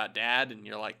screaming about dad, and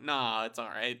you're like, nah, it's all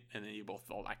right, and then you both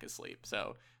fall back asleep.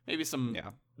 So maybe some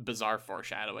bizarre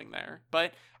foreshadowing there,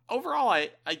 but overall I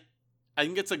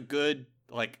think it's a good,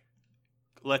 like,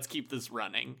 let's keep this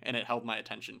running, and it held my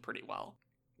attention pretty well.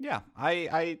 Yeah,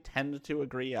 I tend to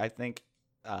agree. I think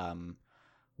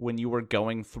when you were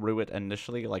going through it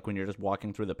initially, like when you're just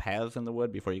walking through the paths in the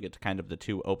wood before you get to kind of the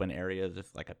 2 open areas,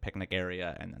 it's like a picnic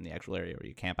area and then the actual area where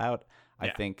you camp out. I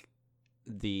think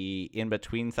the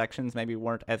in-between sections maybe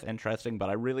weren't as interesting, but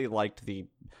I really liked the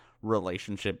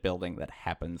relationship building that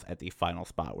happens at the final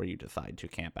spot where you decide to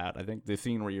camp out. I think the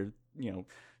scene where you're, you know,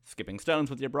 skipping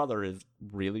stones with your brother is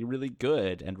really, really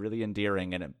good and really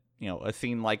endearing. And, you know, a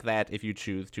scene like that, if you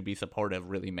choose to be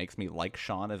supportive, really makes me like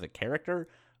Sean as a character,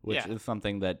 which is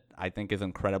something that I think is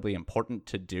incredibly important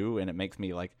to do, and it makes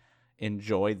me, like,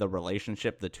 enjoy the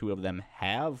relationship the two of them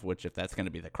have, which, if that's going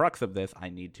to be the crux of this,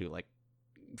 I need to, like,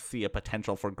 see a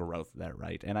potential for growth there,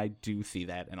 right? And I do see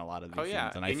that in a lot of these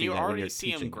scenes. And you already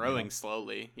see him growing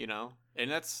slowly, you know?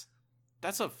 And that's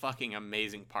a fucking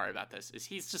amazing part about this, is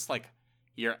he's just, like,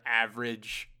 your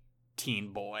average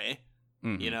teen boy,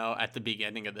 you know, at the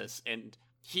beginning of this. And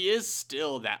he is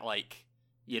still that, like,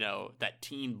 you know, that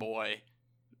teen boy...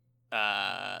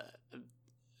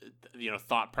 you know,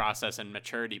 thought process and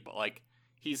maturity, but like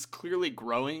he's clearly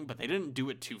growing, but they didn't do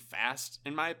it too fast,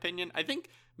 in my opinion. I think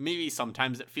maybe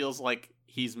sometimes it feels like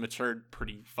he's matured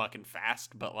pretty fucking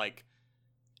fast, but like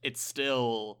it's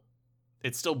still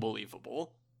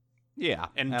believable. Yeah.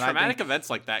 And traumatic events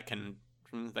like that can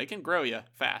grow you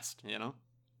fast, you know?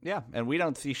 Yeah, and we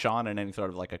don't see Sean in any sort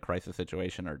of like a crisis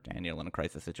situation, or Daniel in a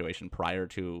crisis situation prior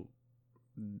to,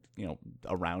 you know,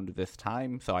 around this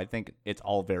time. So I think it's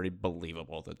all very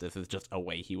believable that this is just a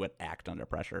way he would act under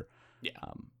pressure. Yeah.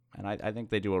 And I think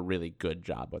they do a really good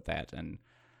job with that. And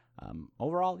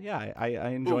overall, yeah, I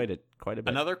enjoyed it quite a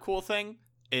bit. Another cool thing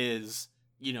is,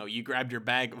 you know, you grabbed your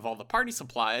bag of all the party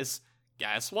supplies.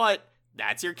 Guess what?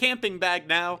 That's your camping bag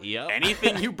now. Yep.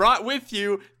 Anything you brought with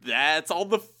you, that's all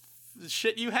the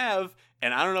shit you have.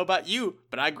 And I don't know about you,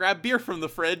 but I grabbed beer from the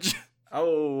fridge.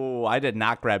 Oh, I did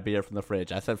not grab beer from the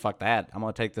fridge. I said, fuck that. I'm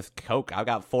going to take this Coke. I've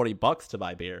got $40 to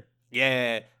buy beer.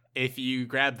 Yeah. If you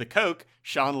grab the Coke,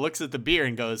 Sean looks at the beer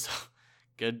and goes,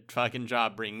 good fucking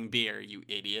job bringing beer, you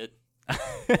idiot.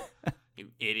 You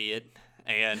idiot.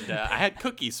 And I had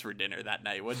cookies for dinner that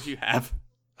night. What did you have?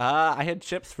 I had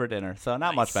chips for dinner, so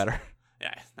not much better.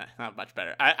 Yeah, not much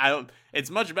better. It's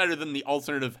much better than the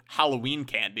alternative Halloween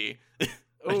candy,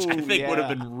 which I think would have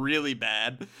been really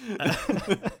bad.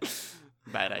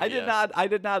 Bad idea. I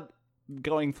did not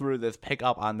going through this pick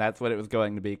up on that's what it was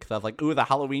going to be, because I was like, ooh, the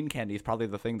Halloween candy is probably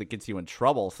the thing that gets you in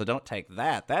trouble, so don't take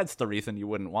that. That's the reason you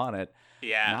wouldn't want it.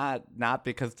 Yeah. Not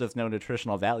because there's no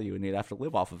nutritional value and you'd have to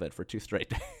live off of it for 2 straight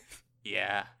days.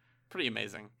 Yeah. Pretty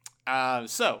amazing.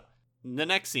 So the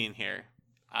next scene here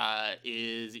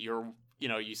is you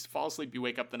fall asleep, you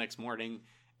wake up the next morning,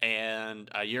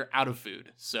 and you're out of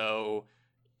food. So,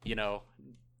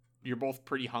 you're both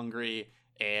pretty hungry,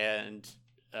 and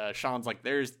Sean's like,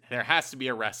 there has to be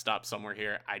a rest stop somewhere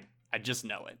here. I just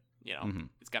know it.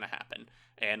 It's gonna happen.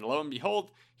 And lo and behold,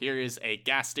 here is a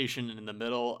gas station in the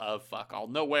middle of fuck all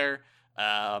nowhere.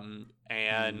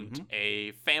 And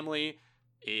a family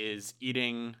is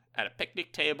eating at a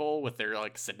picnic table with their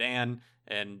like sedan,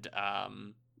 and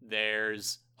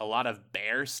there's a lot of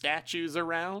bear statues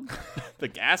around the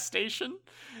gas station,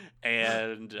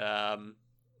 and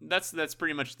that's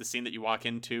pretty much the scene that you walk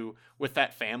into. With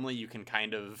that family, you can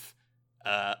kind of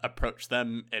approach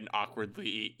them and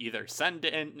awkwardly either send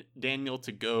Daniel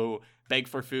to go beg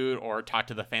for food or talk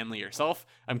to the family yourself.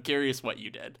 I'm curious what you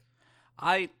did.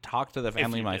 I talked to the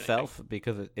family myself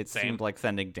because it seemed like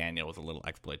sending Daniel was a little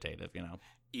exploitative,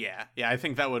 Yeah, I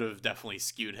think that would have definitely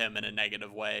skewed him in a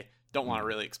negative way. Don't want to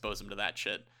really expose him to that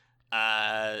shit.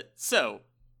 So,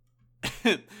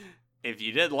 if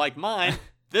you did like mine,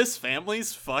 this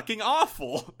family's fucking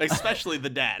awful. Especially the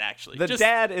dad, actually. The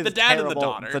dad terrible. And the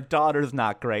daughter. The daughter's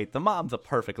not great. The mom's a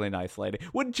perfectly nice lady.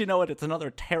 Wouldn't you know it? It's another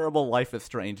terrible Life is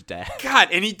Strange dad. God,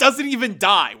 and he doesn't even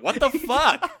die. What the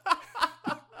fuck?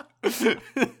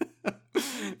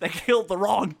 They killed the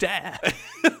wrong dad.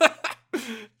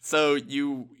 So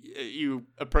you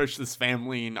approach this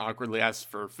family and awkwardly ask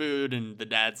for food, and the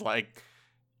dad's like,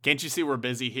 can't you see we're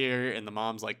busy here? And the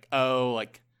mom's like, oh,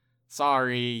 like,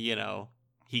 sorry,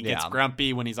 he gets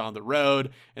grumpy when he's on the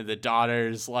road. And the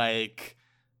daughter's like,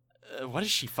 what does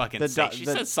she fucking say? She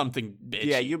says something bitchy.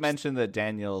 Yeah, you mentioned that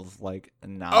Daniel's like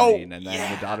 9, and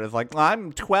then the daughter's like,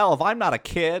 I'm 12, I'm not a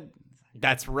kid.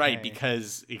 That's right, okay.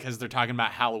 because they're talking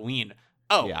about Halloween.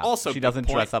 Oh, yeah. Also, she doesn't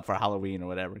dress up for Halloween or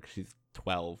whatever because she's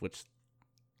 12, which,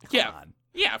 come on.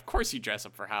 Yeah, of course you dress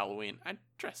up for Halloween. I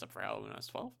dressed up for Halloween when I was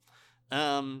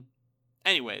 12.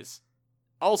 Anyways,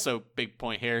 also big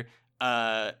point here,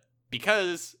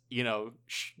 because,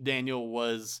 Daniel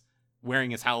was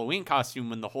wearing his Halloween costume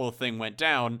when the whole thing went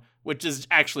down, which is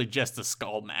actually just a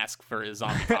skull mask for his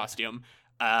zombie costume.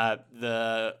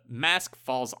 The mask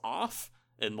falls off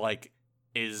and, like,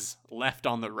 is left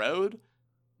on the road.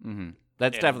 Mm-hmm.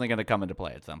 That's definitely going to come into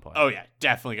play at some point. Oh, yeah,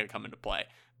 definitely going to come into play.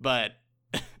 But,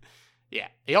 yeah,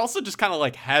 he also just kind of,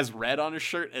 like, has red on his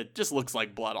shirt. It just looks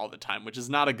like blood all the time, which is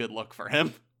not a good look for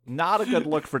him. Not a good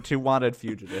look for 2 wanted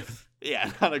fugitives.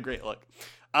 Yeah, not a great look.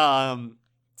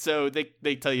 So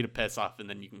they tell you to piss off, and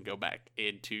then you can go back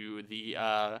into the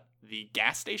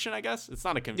gas station, I guess. It's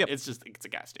not a it's a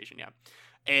gas station, yeah.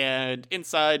 And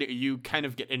inside, you kind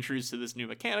of get introduced to this new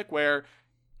mechanic where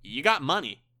you got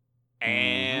money,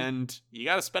 and you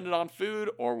got to spend it on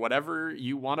food or whatever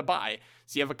you want to buy.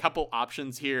 So you have a couple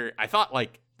options here. I thought,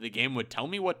 like, the game would tell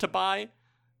me what to buy,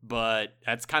 but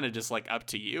that's kind of just, like, up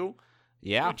to you.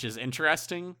 Yeah. Which is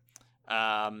interesting.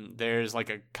 There's,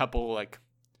 like, a couple, like,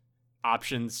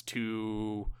 options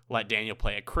to let Daniel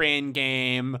play a crane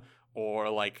game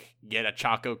or, like, get a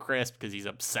Choco Crisp because he's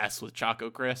obsessed with Choco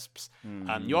Crisps.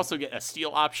 You also get a steal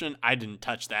option. I didn't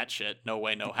touch that shit. No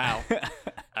way, no how.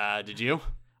 Did you?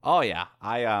 Oh, yeah.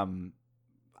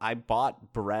 I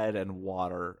bought bread and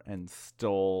water and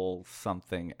stole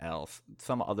something else.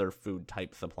 Some other food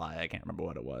type supply. I can't remember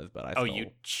what it was, but I stole. Oh, you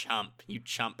chump. You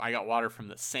chump. I got water from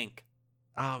the sink.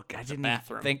 Oh, I didn't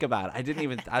even think about it.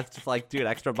 I was just like, dude,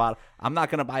 extra bottle. I'm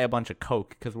not going to buy a bunch of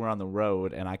Coke because we're on the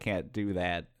road and I can't do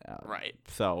that. Right.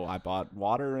 So I bought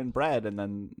water and bread and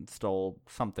then stole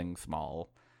something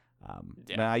small.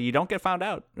 Now you don't get found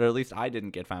out, or at least I didn't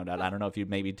get found out. I don't know if you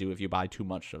maybe do if you buy too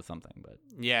much of something, but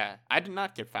yeah, I did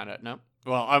not get found out. No,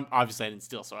 well, obviously I didn't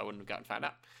steal, so I wouldn't have gotten found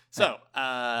out. So,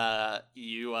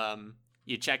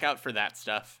 you check out for that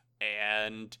stuff,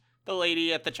 and the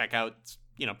lady at the checkout,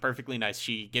 perfectly nice.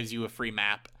 She gives you a free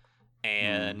map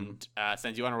and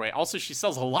sends you on her way. Also, she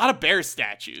sells a lot of bear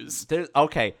statues.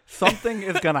 Okay, something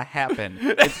is gonna happen.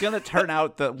 It's gonna turn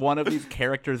out that one of these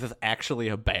characters is actually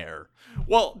a bear.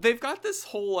 Well, they've got this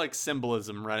whole, like,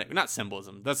 symbolism running. Not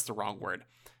symbolism. That's the wrong word.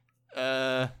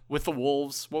 With the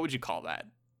wolves, what would you call that?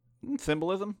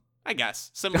 Symbolism? I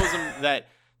guess. Symbolism that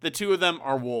the two of them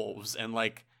are wolves, and,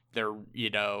 like, they're,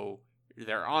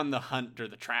 they're on the hunt or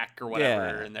the track or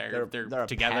whatever, and they're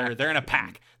together. Pack. They're in a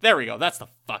pack. There we go. That's the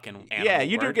fucking animal Yeah,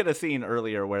 you word. do get a scene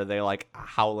earlier where they, like,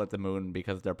 howl at the moon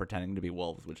because they're pretending to be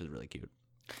wolves, which is really cute.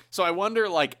 So I wonder,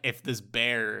 like, if this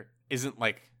bear isn't,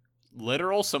 like,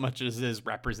 literal so much as is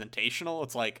representational.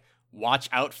 It's like, watch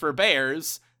out for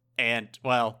bears, and,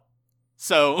 well,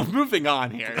 So moving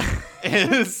on here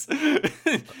is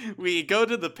we go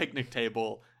to the picnic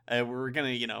table and we're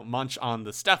gonna, munch on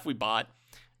the stuff we bought,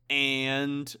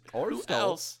 and or who stole.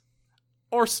 else?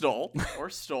 Or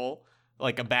stole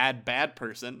like a bad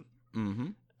person. Mm-hmm.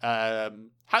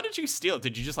 How did you steal it?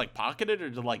 Did you just like pocket it, or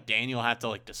did like Daniel have to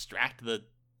like distract the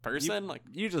person?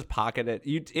 You just pocket it.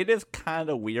 It is kind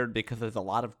of weird because there's a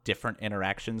lot of different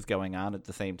interactions going on at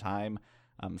the same time.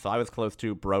 So I was close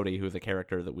to Brody, who's a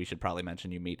character that we should probably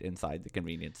mention you meet inside the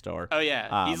convenience store. Oh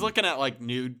yeah, he's looking at like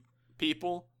nude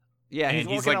people. Yeah,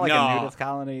 he's like, no. a nudist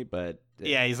colony, but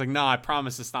yeah, he's like, no, I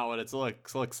promise it's not what it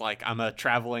looks like. I'm a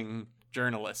traveling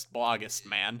journalist, bloggist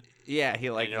man. Yeah,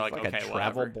 he's like okay, a travel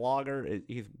whatever. blogger.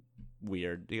 He's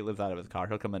weird. He lives out of his car.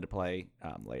 He'll come into play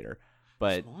later.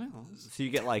 But so you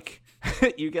get like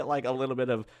a little bit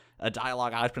of a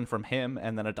dialogue option from him,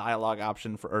 and then a dialogue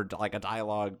option or like a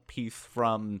dialogue piece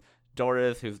from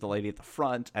Doris, who's the lady at the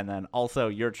front, and then also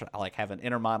you're have an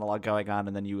inner monologue going on,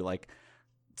 and then you like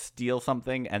steal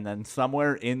something, and then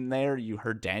somewhere in there you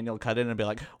heard Daniel cut in and be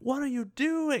like, "What are you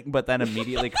doing?" But then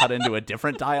immediately cut into a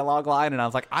different dialogue line, and I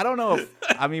was like, I don't know if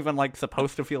I'm even like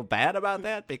supposed to feel bad about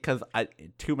that because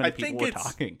too many people were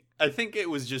talking. I think it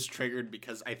was just triggered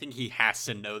because I think he has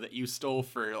to know that you stole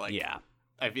for like. Yeah.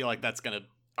 I feel like that's gonna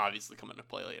obviously come into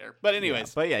play later. But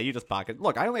anyways. Yeah, you just pocket.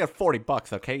 Look, I only have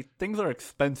 $40, okay? Things are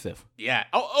expensive. Yeah.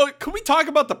 Oh, can we talk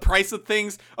about the price of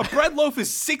things? A bread loaf is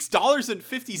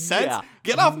 $6.50? Yeah,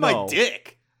 Get off my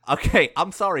dick. Okay,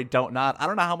 I'm sorry, Don't Not. I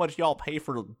don't know how much y'all pay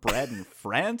for bread in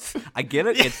France. I get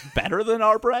it, it's better than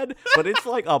our bread, but it's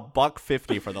like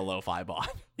 $1.50 for the loaf I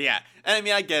bought. Yeah, and I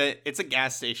mean, I get it. It's a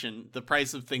gas station. The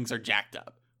price of things are jacked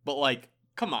up. But like,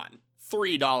 come on,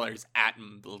 $3 at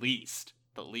the least.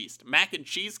 The least. Mac and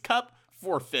cheese cup,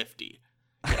 $4.50.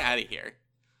 Get out of here.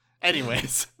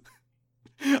 Anyways.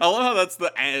 I love how that's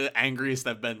the angriest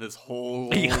I've been this whole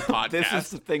podcast. This is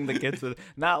the thing that gets it.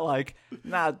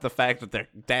 Not the fact that their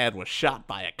dad was shot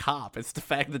by a cop. It's the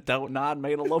fact that Don't Nod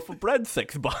made a loaf of bread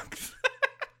 $6.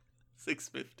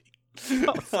 $6.50.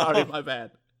 Oh, sorry, my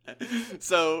bad.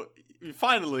 So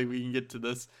finally we can get to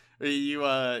this.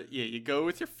 You go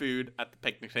with your food at the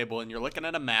picnic table and you're looking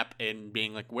at a map and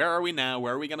being like, where are we now?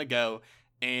 Where are we gonna go?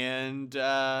 And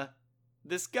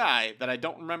this guy that I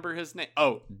don't remember his name.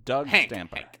 Oh, Doug Hank,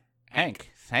 Stamper. Hank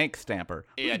Stamper.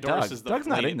 Yeah, Doug? Doug's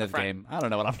not in this game. I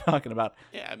don't know what I'm talking about.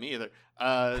 Yeah, me either.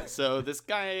 So this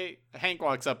guy, Hank,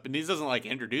 walks up and he doesn't like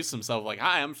introduce himself like,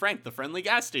 "Hi, I'm Frank, the friendly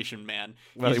gas station man."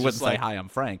 Well, he wouldn't say, "Hi, I'm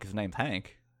Frank." His name's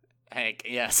Hank. Hank,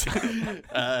 yes.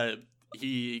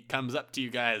 He comes up to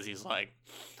you guys. He's like,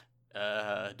 "Do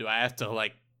I have to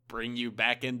like bring you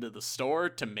back into the store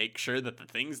to make sure that the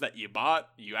things that you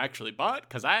actually bought?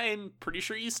 Because I'm pretty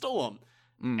sure you stole them."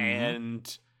 Mm-hmm.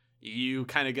 And you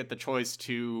kind of get the choice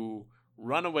to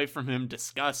run away from him,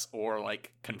 discuss, or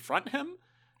like confront him.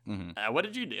 Mm-hmm. What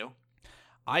did you do?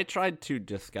 I tried to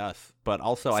discuss, but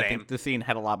also Same. I think the scene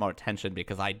had a lot more tension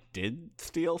because I did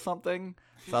steal something.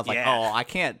 So I was like, "Oh, I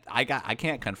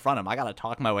can't confront him. I got to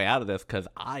talk my way out of this because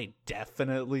I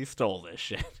definitely stole this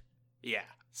shit." Yeah.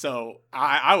 So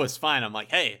I was fine. I'm like,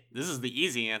 "Hey, this is the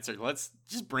easy answer. Let's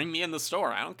just bring me in the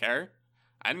store. I don't care.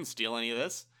 I didn't steal any of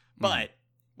this." But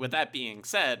with that being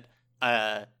said,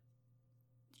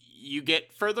 you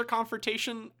get further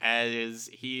confrontation as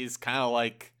he's kind of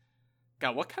like,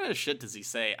 God, what kind of shit does he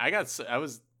say? I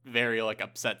was very like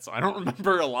upset, so I don't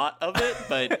remember a lot of it,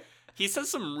 but he says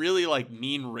some really like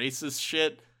mean racist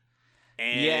shit.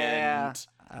 And yeah.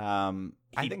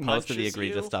 I think most of the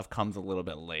egregious you. stuff comes a little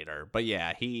bit later, but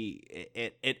yeah,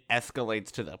 it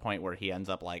escalates to the point where he ends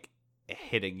up like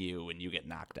hitting you and you get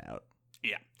knocked out.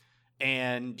 Yeah.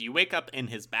 And you wake up in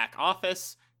his back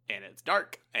office and it's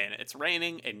dark and it's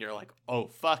raining and you're like, "Oh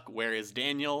fuck, where is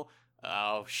Daniel?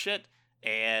 Oh shit."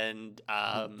 And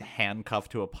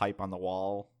handcuffed to a pipe on the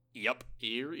wall. Yep.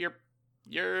 You're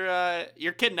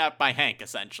kidnapped by Hank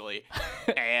essentially.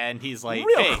 And he's like,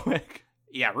 real quick.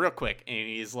 Yeah, real quick. And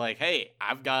he's like, "Hey,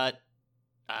 I've got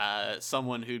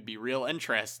someone who'd be real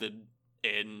interested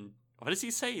in," what does he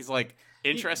say? He's like,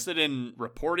 interested in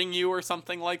reporting you or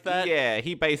something like that. Yeah,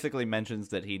 he basically mentions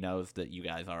that he knows that you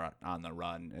guys are on the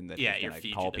run and that he's you're going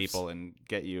to call people and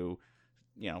get you,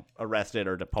 arrested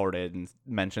or deported, and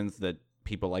mentions that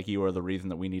people like you are the reason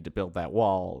that we need to build that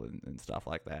wall and stuff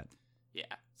like that. Yeah,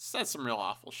 so that's some real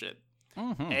awful shit.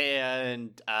 Mm-hmm.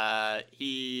 And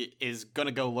he is going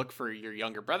to go look for your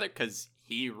younger brother because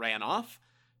he ran off.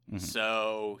 Mm-hmm.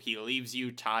 So he leaves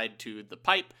you tied to the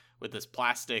pipe with this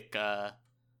plastic kind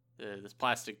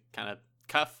of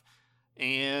cuff.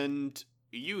 And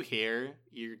you hear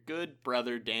your good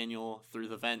brother Daniel through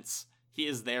the vents. He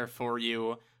is there for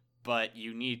you. but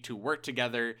you need to work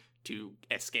together to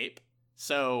escape.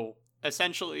 So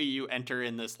essentially you enter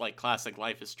in this like classic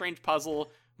Life is Strange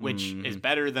puzzle, which is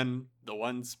better than the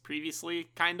ones previously,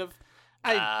 kind of.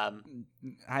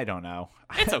 I don't know.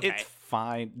 It's okay. It's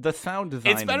fine. The sound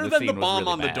design. It's better than the bomb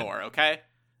on the door, okay?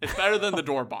 It's better than the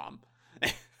door bomb.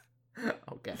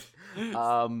 Okay.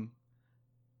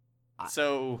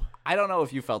 So I don't know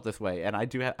if you felt this way, and I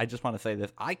just want to say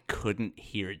this: I couldn't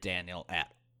hear Daniel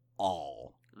at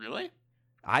all. Really?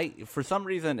 For some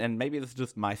reason, and maybe this is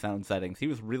just my sound settings, he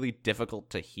was really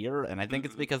difficult to hear, and I think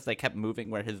it's because they kept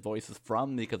moving where his voice is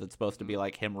from, because it's supposed to be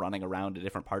like him running around to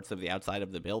different parts of the outside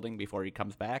of the building before he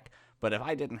comes back. But if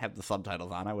I didn't have the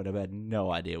subtitles on, I would have had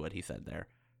no idea what he said there.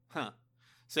 Huh.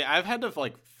 See, I've had to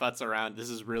like futz around.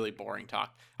 This is really boring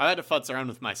talk. I've had to futz around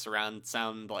with my surround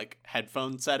sound like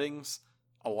headphone settings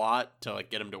a lot to like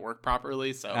get them to work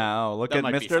properly. So look at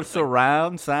Mr.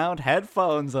 Surround Sound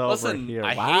headphones over here.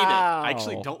 I hate it. I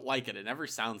actually don't like it. It never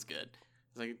sounds good.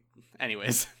 It's like,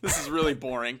 anyways, this is really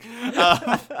boring.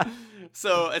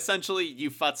 So essentially,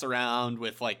 you futz around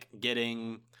with like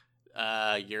getting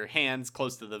your hands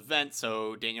close to the vent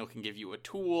so Daniel can give you a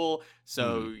tool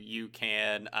so you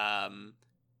can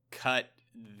cut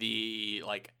the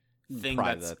like thing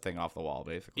pry the thing off the wall,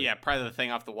 basically. Yeah, pry the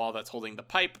thing off the wall that's holding the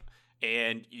pipe,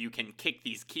 and you can kick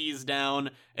these keys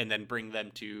down and then bring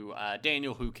them to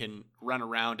Daniel, who can run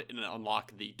around and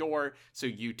unlock the door so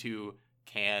you two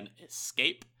can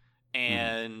escape.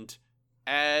 And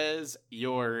as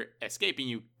you're escaping,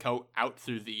 you go out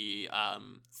through the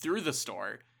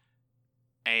store,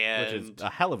 and which is a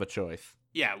hell of a choice.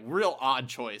 Yeah, real odd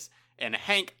choice. And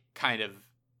Hank kind of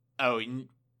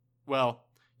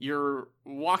you're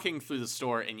walking through the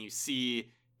store and you see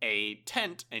a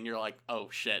tent and you're like, oh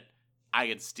shit, I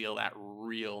could steal that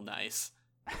real nice.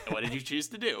 And what did you choose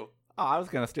to do? Oh, I was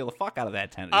going to steal the fuck out of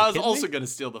that tent. I was also going to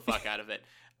steal the fuck out of it.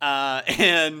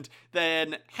 And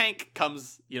then Hank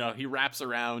comes, he wraps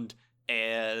around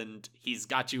and he's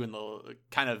got you in the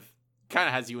kind of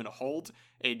has you in a hold,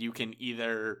 and you can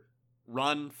either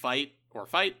run, fight, or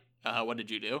fight. What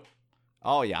did you do?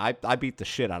 Oh yeah, I beat the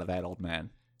shit out of that old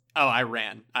man. Oh, I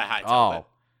ran. I hightailed it.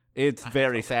 It's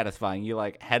very satisfying. You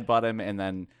like headbutt him and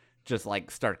then just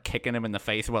like start kicking him in the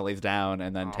face while he's down,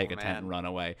 and then take a tent and run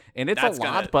away. And it's a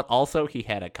lot, but also he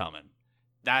had it coming.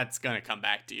 That's gonna come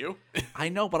back to you. I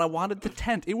know, but I wanted the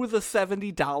tent. It was a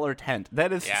 $70 tent.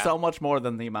 That is so much more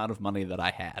than the amount of money that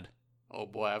I had. Oh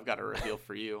boy, I've got a reveal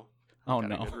for you. Oh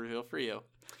no, a good reveal for you.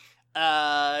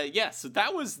 So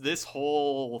that was this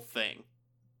whole thing.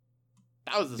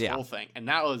 Whole thing, and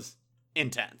that was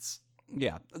intense.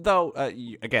 Yeah, though,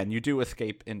 again, you do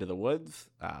escape into the woods.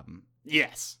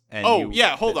 Yes. And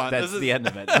hold on. That's the end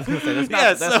of it. I was gonna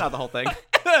say, that's not the whole thing.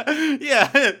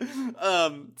 Yeah.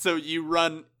 So you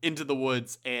run into the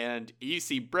woods, and you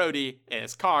see Brody in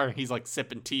his car. He's like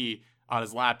sipping tea on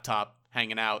his laptop,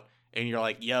 hanging out, and you're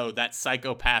like, yo, that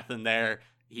psychopath in there,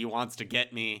 he wants to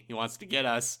get me. He wants to get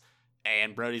us.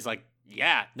 And Brody's like,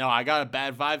 yeah, no, I got a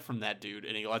bad vibe from that dude.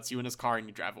 And he lets you in his car and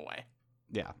you drive away.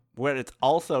 Yeah. Where it's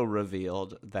also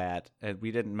revealed that, and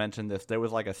we didn't mention this, there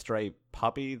was like a stray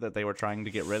puppy that they were trying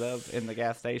to get rid of in the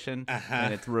gas station.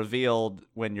 And it's revealed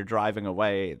when you're driving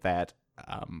away that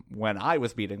when I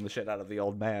was beating the shit out of the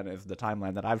old man, is the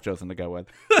timeline that I've chosen to go with.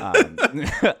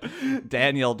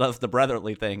 Daniel does the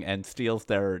brotherly thing and steals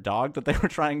their dog that they were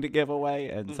trying to give away.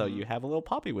 And so you have a little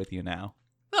puppy with you now.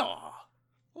 Oh,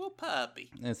 little puppy.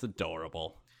 It's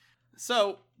adorable.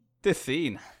 So this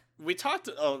scene. We've talked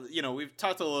a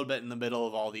little bit in the middle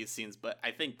of all these scenes, but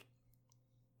I think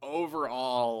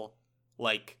overall,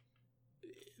 like,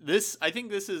 this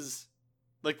is,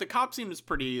 like, the cop scene is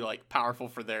pretty, like, powerful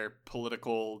for their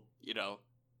political,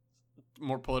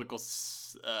 more political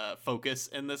focus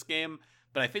in this game,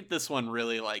 but I think this one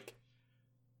really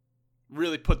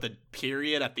put the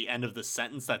period at the end of the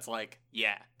sentence that's like,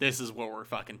 yeah, this is what we're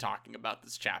fucking talking about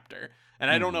this chapter. And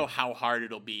I don't know how hard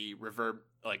it'll be reverb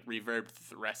through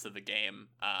the rest of the game,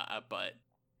 but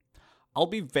I'll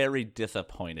be very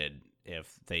disappointed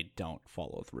if they don't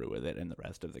follow through with it in the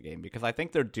rest of the game, because I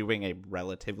think they're doing a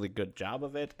relatively good job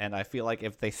of it, and I feel like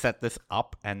if they set this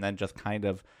up and then just kind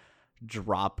of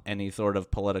drop any sort of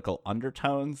political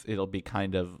undertones, it'll be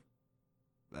kind of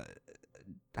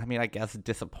I guess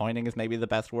disappointing is maybe the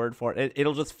best word for it.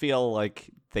 It'll just feel like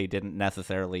they didn't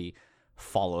necessarily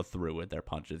follow through with their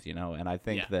punches, and I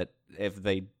think that if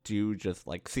they do just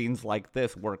like scenes like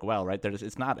this work well, right,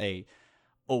 it's not a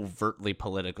overtly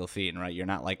political scene, right? You're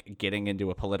not like getting into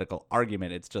a political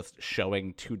argument. It's just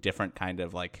showing two different kind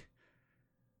of like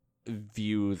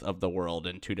views of the world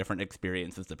and two different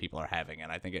experiences that people are having,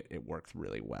 and I think it works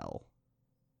really well.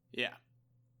 Yeah.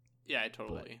 Yeah, I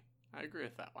agree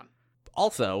with that one.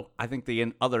 Also, I think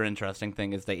the other interesting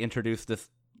thing is they introduced this,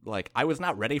 like, I was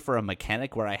not ready for a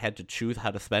mechanic where I had to choose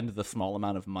how to spend the small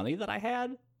amount of money that I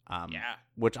had.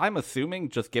 Which I'm assuming,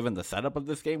 just given the setup of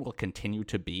this game, will continue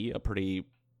to be a pretty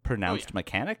pronounced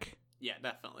mechanic. Yeah,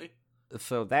 definitely.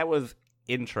 So that was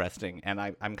interesting, and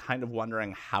I'm kind of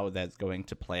wondering how that's going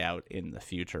to play out in the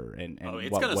future and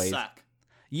it's what gonna ways. Suck.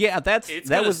 Yeah, that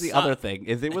was the other thing.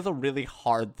 Is it was a really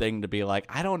hard thing to be like,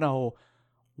 I don't know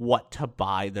what to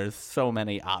buy. There's so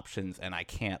many options, and I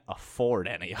can't afford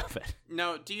any of it.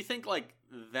 Now, do you think like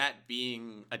that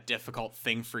being a difficult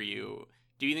thing for you?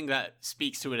 Do you think that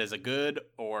speaks to it as a good,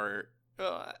 or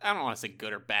I don't want to say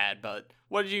good or bad, but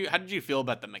how did you feel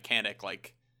about the mechanic?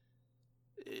 Like,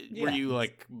 were you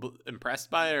like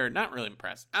impressed by it, or not really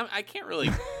impressed? I can't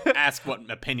really ask what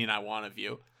opinion I want of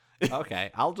you. Okay,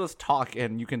 I'll just talk,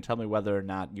 and you can tell me whether or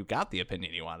not you got the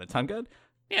opinion you wanted. Sound good?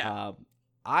 Yeah.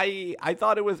 I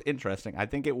thought it was interesting. I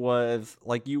think it was,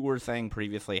 like you were saying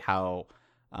previously, how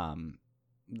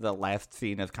the last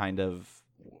scene is kind of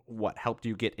what helped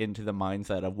you get into the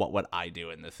mindset of what would I do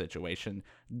in this situation.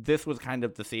 This was kind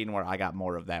of the scene where I got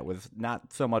more of that. Was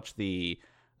not so much the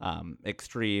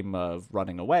extreme of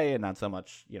running away, and not so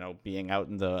much, being out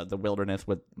in the wilderness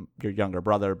with your younger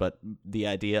brother, but the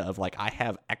idea of like, I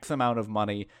have X amount of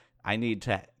money, I need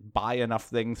to buy enough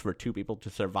things for 2 people to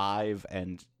survive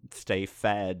and stay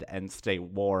fed and stay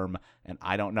warm, and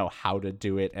I don't know how to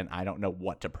do it, and I don't know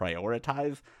what to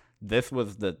prioritize. This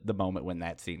was the moment when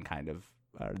that scene kind of,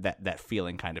 that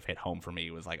feeling kind of hit home for me.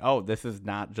 It was like, oh, this is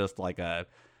not just like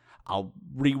I'll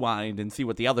rewind and see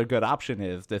what the other good option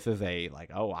is. This is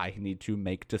I need to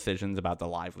make decisions about the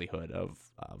livelihood of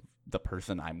the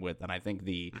person I'm with. And I think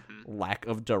the lack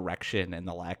of direction and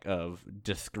the lack of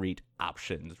discrete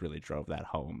options really drove that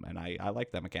home. And I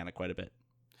like that mechanic quite a bit.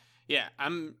 Yeah,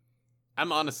 I'm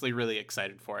honestly really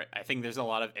excited for it. I think there's a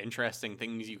lot of interesting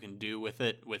things you can do with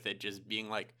it just being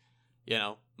like,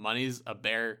 money's a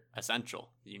bare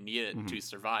essential. You need it to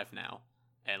survive now.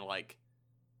 And like,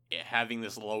 having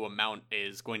this low amount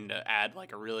is going to add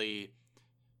like a really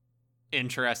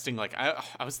interesting, like,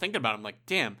 I was thinking about it, I'm like,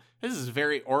 damn, this is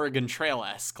very Oregon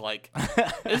Trail-esque. Like,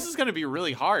 this is going to be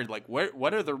really hard. Like,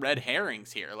 what are the red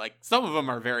herrings here? Like, some of them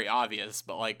are very obvious,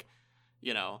 but like,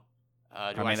 if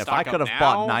I could have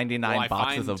bought 99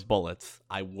 boxes of bullets,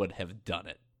 I would have done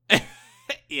it.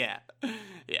 Yeah,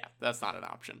 that's not an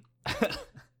option.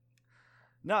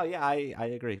 No, yeah,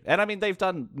 I agree. And I mean, they've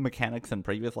done mechanics in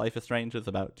previous Life is Strange's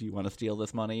about, do you want to steal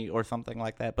this money or something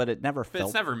like that, but it never felt...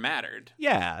 It's never mattered.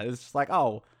 Yeah, it's just like,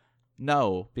 oh,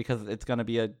 no, because it's going to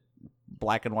be a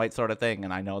black and white sort of thing,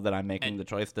 and I know that I'm making the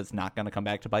choice that's not going to come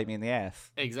back to bite me in the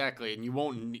ass. Exactly, and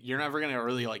you're never going to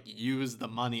really, like, use the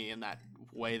money in that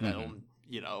way that'll,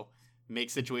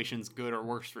 make situations good or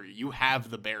worse for you. You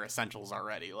have the bare essentials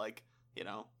already, like,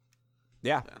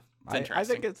 Yeah. I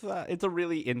think it's a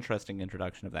really interesting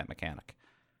introduction of that mechanic.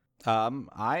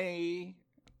 I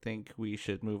think we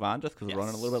should move on just because we're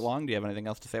running a little bit long. Do you have anything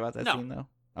else to say about that scene, though?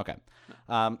 Okay.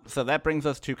 So that brings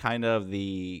us to kind of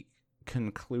the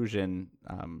conclusion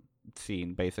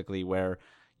scene, basically, where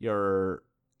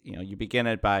you begin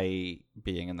it by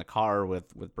being in the car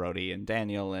with Brody and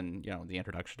Daniel, and the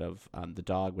introduction of the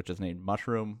dog, which is named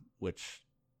Mushroom, which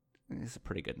is a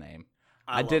pretty good name.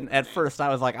 I didn't at first. I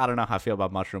was like, I don't know how I feel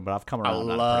about Mushroom, but I've come around on it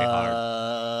pretty hard. I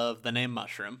love the name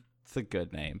Mushroom. It's a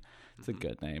good name. It's a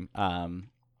good name.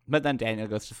 But then Daniel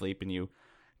goes to sleep, and you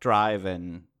drive,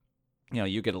 and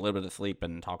you get a little bit of sleep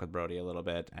and talk with Brody a little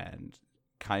bit, and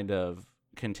kind of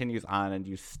continues on, and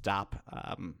you stop,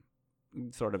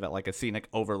 sort of at like a scenic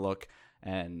overlook,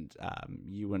 and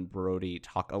you and Brody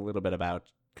talk a little bit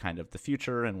about kind of the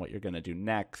future and what you're going to do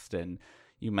next, and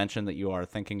you mentioned that you are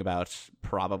thinking about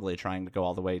probably trying to go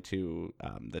all the way to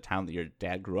the town that your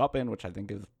dad grew up in, which I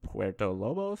think is Puerto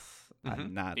Lobos.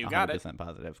 I'm not 100%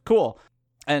 positive. Cool.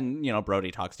 And, Brody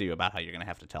talks to you about how you're going to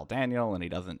have to tell Daniel, and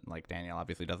Daniel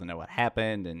obviously doesn't know what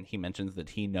happened, and he mentions that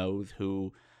he knows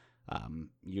who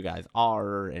you guys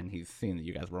are, and he's seen that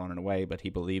you guys were running away, but he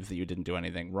believes that you didn't do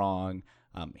anything wrong.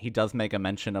 He does make a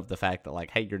mention of the fact that, like,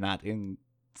 hey, you're not in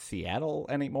Seattle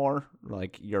anymore.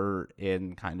 Like, you're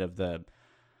in kind of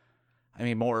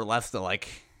more or less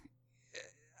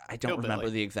I don't remember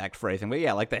the exact phrasing, but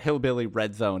yeah, like the hillbilly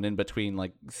red zone in between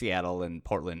like Seattle and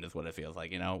Portland is what it feels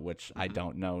like, which I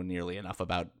don't know nearly enough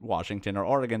about Washington or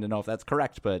Oregon to know if that's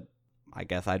correct, but I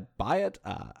guess I'd buy it.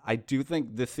 I do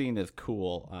think this scene is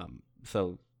cool.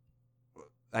 So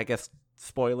I guess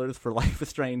spoilers for Life is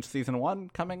Strange Season 1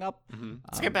 coming up.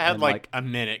 Skip ahead like a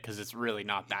minute because it's really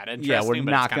not that interesting. Yeah, we're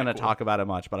not going to talk about it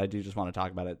much, but I do just want to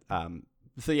talk about it.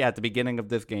 So yeah, at the beginning of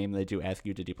this game, they do ask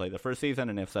you, did you play the first season?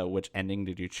 And if so, which ending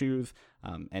did you choose?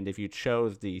 And if you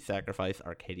chose the Sacrifice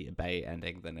Arcadia Bay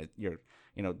ending, then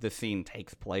this scene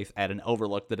takes place at an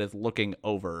overlook that is looking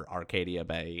over Arcadia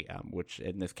Bay, which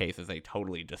in this case is a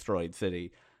totally destroyed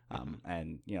city.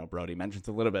 And, Brody mentions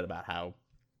a little bit about how,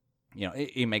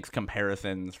 he makes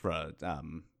comparisons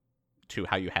to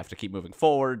how you have to keep moving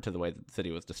forward, to the way that the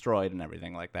city was destroyed and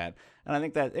everything like that. And I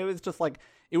think that it was just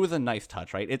it was a nice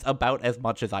touch, right? It's about as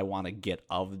much as I want to get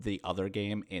of the other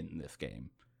game in this game.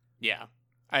 Yeah,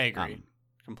 I agree.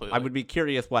 Completely. I would be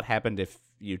curious what happened if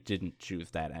you didn't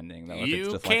choose that ending, though. You if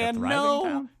it's just can a thriving know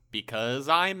town. Because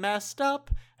I messed up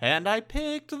and I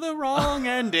picked the wrong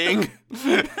ending.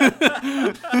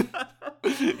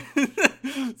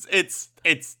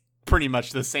 It's pretty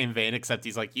much the same vein, except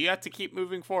he's like, you have to keep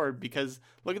moving forward because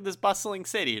look at this bustling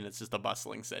city, and it's just a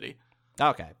bustling city.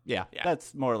 Okay, yeah.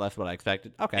 That's more or less what I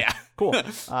expected. Okay, yeah. Cool.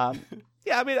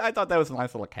 Yeah, I mean, I thought that was a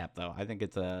nice little cap, though. I think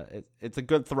it's a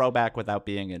good throwback without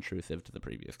being intrusive to the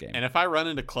previous game. And if I run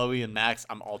into Chloe and Max,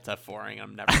 I'm Alt F4ing.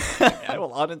 I'm never playing again. I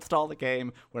will uninstall the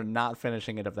game. We're not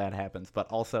finishing it if that happens, but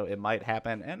also it might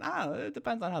happen, and it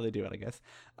depends on how they do it, I guess.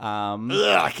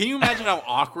 Can you imagine how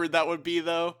awkward that would be,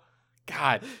 though?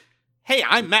 God. Hey,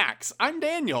 I'm Max. I'm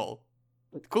Daniel.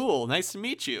 Cool. Nice to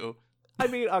meet you. I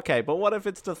mean, okay, but what if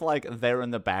it's just they're in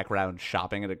the background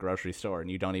shopping at a grocery store and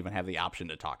you don't even have the option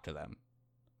to talk to them?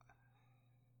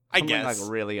 Something guess.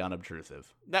 Really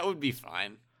unobtrusive. That would be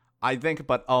fine. I think,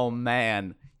 but oh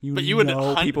man. But you would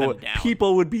hunt them down.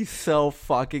 People would be so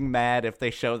fucking mad if they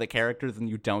show the characters and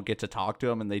you don't get to talk to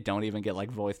them and they don't even get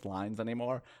voiced lines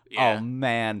anymore. Yeah. Oh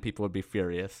man, people would be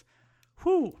furious.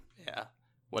 Whew. Yeah.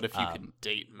 What if you could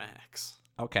date Max?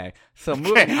 Okay, so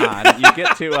moving on, you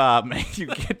get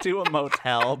to a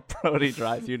motel. Brody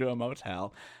drives you to a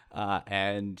motel,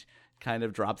 and kind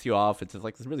of drops you off. It's just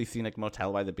this really scenic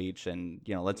motel by the beach, and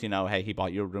lets you know, hey, he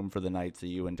bought you a room for the night, so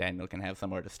you and Daniel can have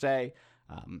somewhere to stay.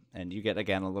 And you get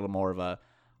again a little more of a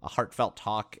heartfelt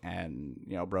talk, and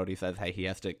Brody says, hey, he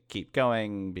has to keep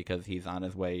going because he's on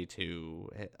his way to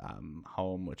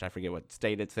home, which I forget what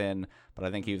state it's in, but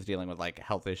I think he was dealing with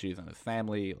health issues in his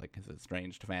family, his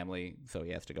estranged family, so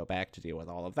he has to go back to deal with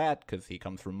all of that because he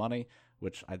comes from money,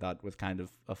 which I thought was kind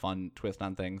of a fun twist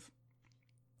on things.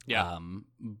 Yeah.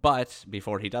 But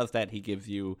before he does that, he gives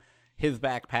you his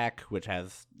backpack, which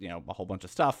has a whole bunch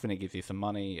of stuff, and he gives you some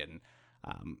money and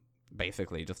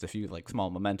basically just a few small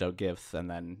memento gifts, and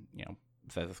then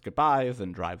says his goodbyes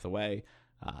and drives away,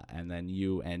 and then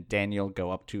you and Daniel go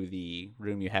up to the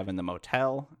room you have in the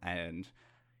motel, and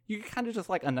you kind of just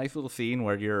a nice little scene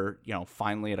where you're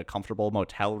finally at a comfortable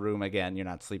motel room again. You're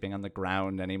not sleeping on the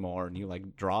ground anymore, and you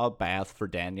draw a bath for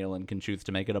Daniel and can choose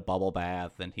to make it a bubble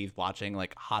bath, and he's watching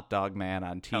Hot Dog Man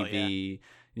on TV,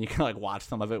 and you can watch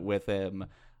some of it with him,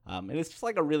 and it's just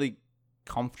a really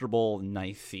comfortable,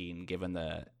 nice scene given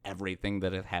the everything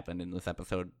that had happened in this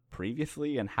episode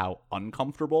previously and how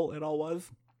uncomfortable it all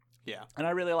was. Yeah. And I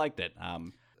really liked it.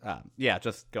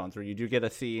 Just going through, you do get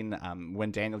a scene when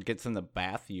Daniel gets in the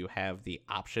bath, you have the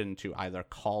option to either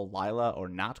call Lila or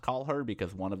not call her,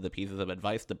 because one of the pieces of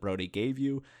advice that Brody gave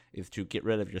you is to get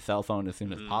rid of your cell phone as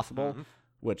soon as possible,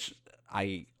 which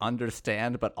I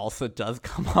understand, but also does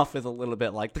come off as a little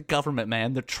bit the government,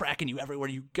 man. They're tracking you everywhere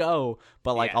you go.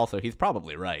 But also, he's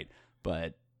probably right.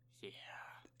 But yeah,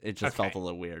 it just felt a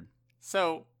little weird.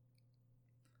 So,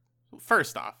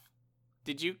 first off,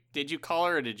 did you call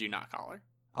her or did you not call her?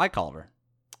 I called her.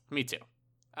 Me too.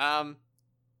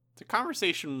 The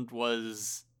conversation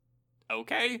was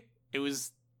okay. It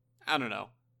was, I don't know.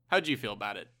 How'd you feel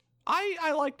about it?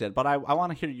 I liked it, but I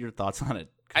want to hear your thoughts on it.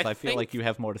 Because I feel like you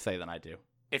have more to say than I do.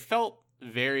 It felt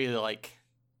very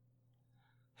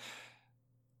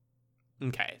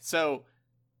okay, so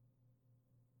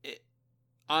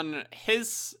on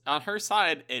her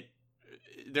side,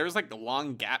 there was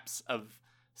long gaps of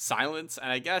silence, and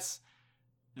I guess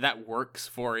that works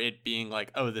for it being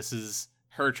oh, this is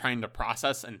her trying to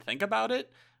process and think about it,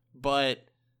 but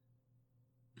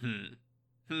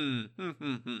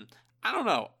I don't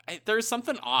know. There's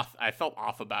something off. I felt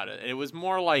off about it. It was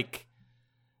more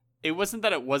it wasn't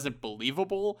that it wasn't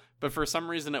believable, but for some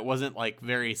reason it wasn't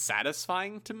very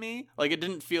satisfying to me. It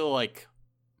didn't feel it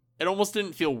almost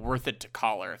didn't feel worth it to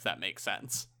call her, if that makes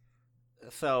sense.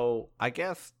 So I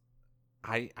guess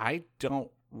I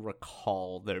don't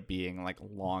recall there being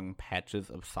long patches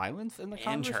of silence in the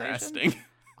conversation. Interesting.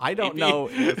 I don't know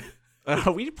if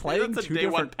are we playing that's a two day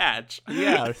different one patch.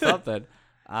 Yeah, or something.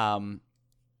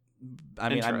 I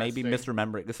mean, I may be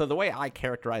misremembering. So the way I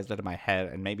characterized it in my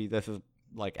head, and maybe this is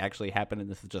like actually happened and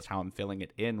this is just how I'm feeling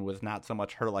it in, was not so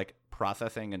much her like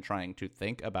processing and trying to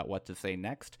think about what to say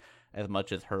next as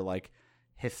much as her like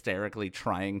hysterically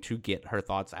trying to get her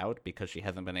thoughts out because she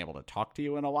hasn't been able to talk to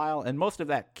you in a while. And most of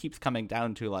that keeps coming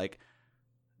down to like,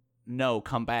 no,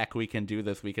 come back, we can do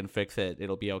this, we can fix it,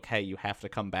 it'll be okay, you have to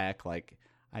come back, like,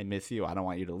 I miss you, I don't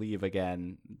want you to leave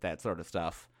again, that sort of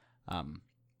stuff.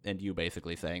 And you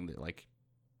basically saying that like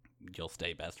you'll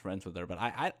stay best friends with her. But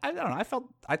I don't know,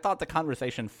 I thought the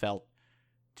conversation felt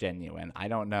genuine. I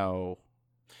don't know,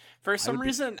 for some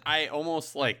reason I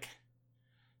almost like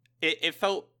it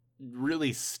felt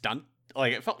really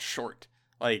like it felt short.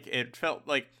 Like it felt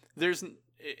like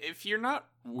if you're not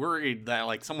worried that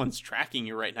like someone's tracking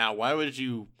you right now, why would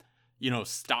you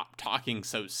stop talking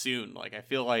so soon? Like I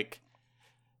feel like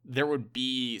there would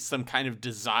be some kind of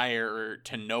desire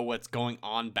to know what's going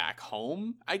on back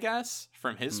home, I guess,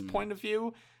 from his point of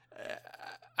view.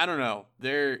 I don't know.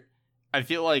 I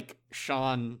feel like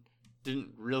Sean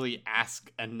didn't really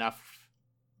ask enough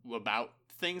about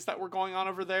things that were going on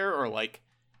over there, or like,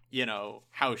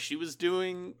 how she was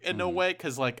doing in no way.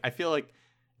 Cause like, I feel like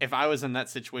if I was in that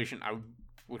situation, I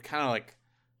would kind of like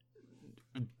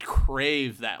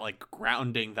crave that like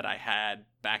grounding that I had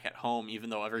back at home, even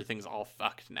though everything's all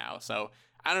fucked now. So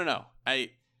I don't know.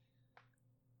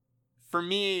 For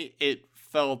me, it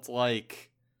felt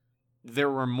like there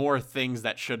were more things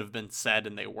that should have been said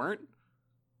and they weren't.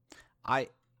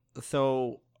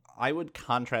 So I would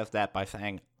contrast that by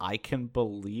saying I can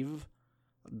believe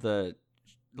the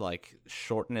like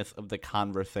shortness of the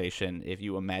conversation if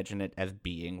you imagine it as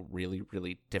being really,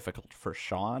 really difficult for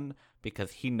Sean,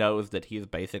 because he knows that he's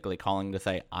basically calling to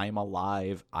say, I'm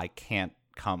alive, I can't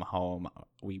come home,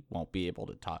 we won't be able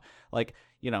to talk. Like,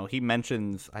 he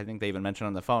mentions, I think they even mentioned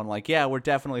on the phone, like, yeah, we're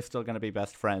definitely still going to be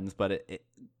best friends, but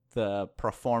the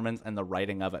performance and the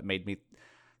writing of it made me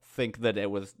think that it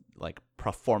was like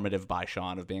performative by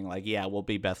Sean of being like, yeah, we'll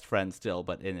be best friends still,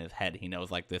 but in his head he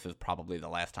knows like this is probably the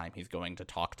last time he's going to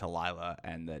talk to Lila,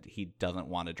 and that he doesn't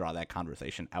want to draw that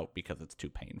conversation out because it's too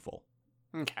painful.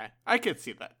 Okay, I could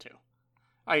see that too.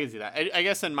 I can see that. I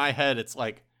guess in my head it's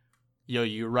like,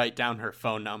 you write down her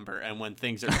phone number, and when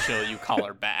things are chill you call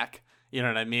her back. You know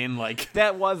what I mean? Like,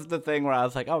 that was the thing where I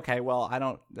was like, okay, well,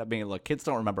 look, kids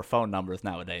don't remember phone numbers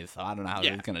nowadays, so I don't know how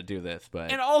he's going to do this.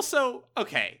 But and also,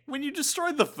 okay, when you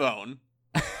destroyed the phone.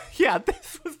 Yeah,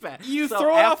 this was bad. You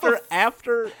throw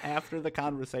after the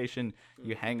conversation,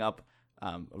 you hang up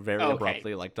very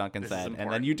abruptly, like Duncan said. And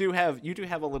then you do have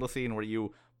a little scene where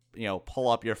you pull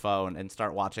up your phone and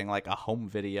start watching like a home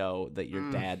video that your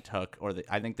dad took, or that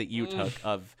I think that you took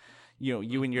of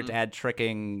you and your dad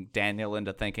tricking Daniel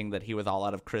into thinking that he was all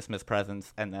out of Christmas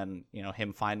presents, and then,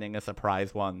 him finding a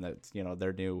surprise one that's,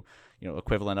 their new,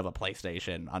 equivalent of a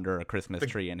PlayStation under a Christmas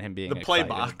tree, and him being the excited.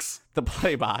 The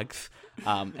play box.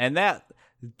 And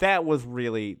that was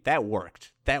really, that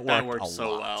worked. That worked a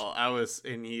so lot. well.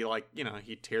 And he like,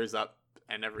 he tears up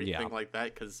and everything like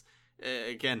that. 'Cause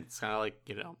again, it's kind of like,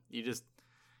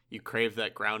 you crave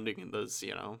that grounding in those,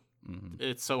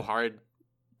 it's so hard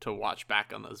to watch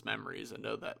back on those memories and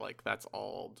know that like that's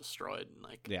all destroyed, and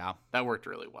like that worked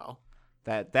really well.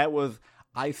 That was,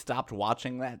 I stopped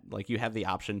watching that. Like, you have the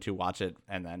option to watch it,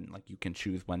 and then like you can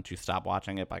choose when to stop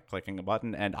watching it by clicking a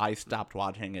button, and I stopped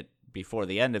watching it before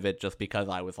the end of it just because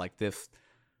I was like, this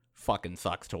fucking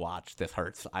sucks to watch, this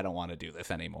hurts, I don't want to do this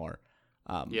anymore.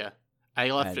 I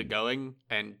left it going,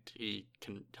 and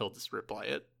he'll just replay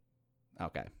it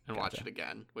and watch it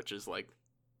again, which is like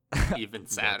even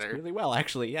sadder. Really well,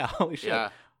 actually. Yeah. Holy shit. Yeah.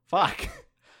 Fuck.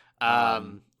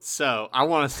 So I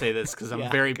want to say this because I'm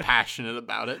very passionate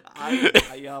about it.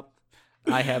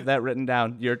 I have that written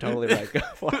down. You're totally right. Go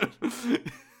for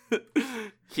it.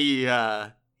 He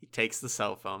takes the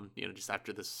cell phone. Just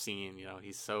after this scene,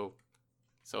 he's so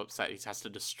upset. He has to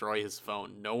destroy his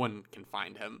phone. No one can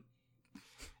find him,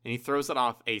 and he throws it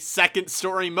off a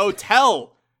second-story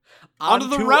motel onto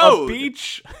the road. A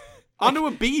beach. Onto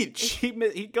a beach. He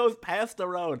goes past the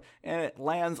road, and it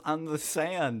lands on the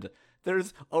sand.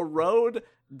 There's a road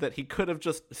that he could have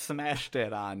just smashed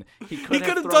it on. He could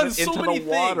have thrown it into the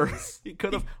water. He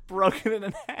could have broken it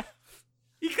in half.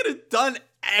 He could have done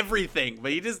everything,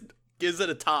 but he just gives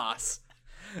it a toss.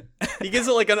 He gives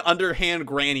it like an underhand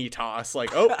granny toss.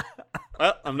 Like, oh,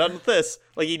 well, I'm done with this.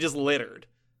 Like, he just littered.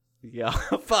 Yeah.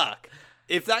 Fuck.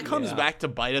 If that comes back to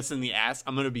bite us in the ass,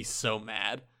 I'm going to be so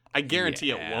mad. I guarantee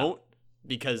it won't.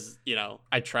 Because,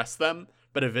 I trust them.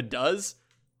 But if it does,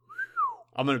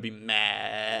 I'm going to be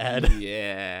mad.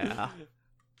 Yeah.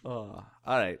 All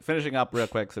right, finishing up real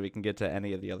quick so we can get to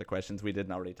any of the other questions we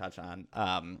didn't already touch on.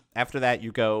 After that,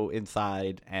 you go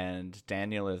inside, and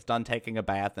Daniel is done taking a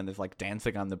bath and is like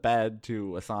dancing on the bed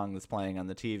to a song that's playing on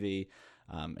the TV.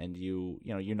 And you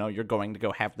know you're going to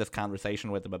go have this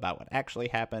conversation with him about what actually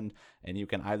happened, and you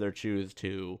can either choose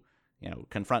to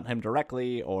confront him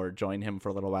directly or join him for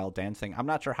a little while dancing. I'm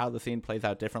not sure how the scene plays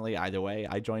out differently. Either way,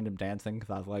 I joined him dancing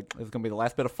because I was like, this is going to be the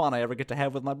last bit of fun I ever get to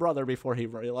have with my brother before he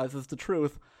realizes the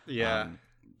truth. Yeah,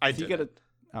 I did.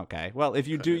 Okay, well, if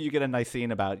you do, you get a nice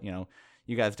scene about,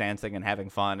 you guys dancing and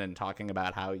having fun and talking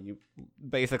about how you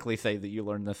basically say that you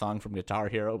learned the song from Guitar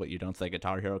Hero, but you don't say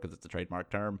Guitar Hero because it's a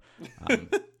trademark term. And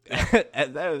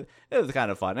it was kind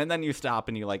of fun. And then you stop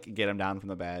and you get him down from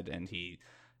the bed, and he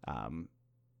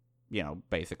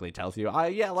basically tells you,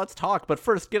 yeah, let's talk, but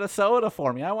first get a soda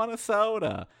for me. I want a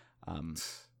soda.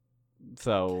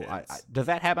 So does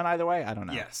that happen either way? I don't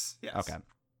know. Yes. Okay.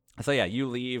 So yeah, you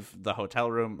leave the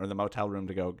hotel room or the motel room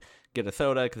to go get a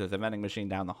soda because there's a vending machine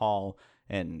down the hall.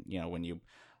 And, when you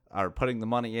are putting the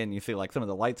money in, you see some of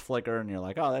the lights flicker and you're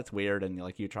like, oh, that's weird. And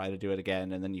you try to do it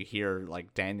again. And then you hear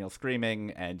Daniel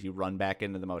screaming and you run back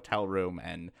into the motel room,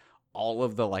 and all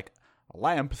of the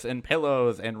lamps and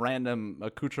pillows and random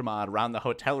accoutrement around the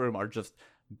hotel room are just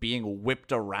being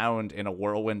whipped around in a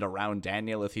whirlwind around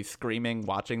Daniel as he's screaming,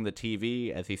 watching the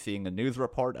TV, as he's seeing a news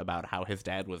report about how his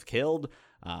dad was killed.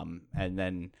 And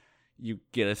then you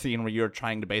get a scene where you're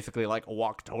trying to basically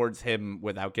walk towards him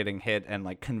without getting hit and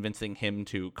convincing him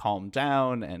to calm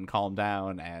down,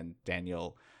 and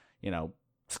Daniel,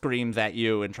 screams at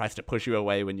you and tries to push you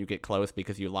away when you get close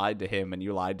because you lied to him,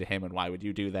 and why would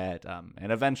you do that?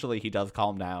 And eventually he does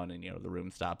calm down, and the room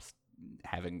stops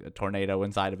having a tornado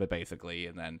inside of it basically,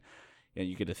 and then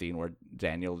you get a scene where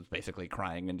Daniel is basically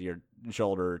crying into your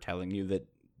shoulder, telling you that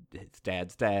his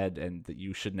dad's dead and that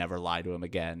you should never lie to him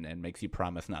again, and makes you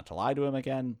promise not to lie to him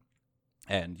again.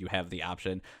 And you have the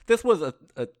option. This was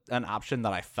an option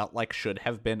that I felt should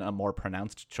have been a more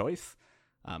pronounced choice.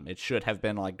 It should have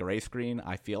been gray screen,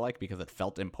 I feel because it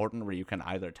felt important, where you can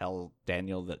either tell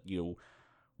Daniel that you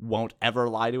won't ever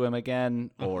lie to him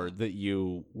again, or that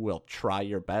you will try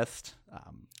your best.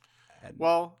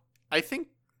 Well, I think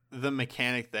the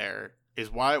mechanic there is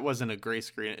why it wasn't a gray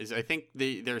screen. Is I think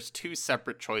there's two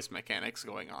separate choice mechanics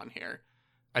going on here.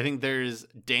 I think there's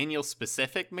Daniel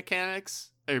specific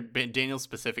mechanics, or Daniel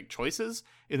specific choices,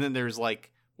 and then there's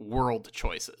world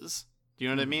choices. Do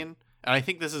you know what I mean? And I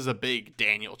think this is a big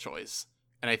Daniel choice.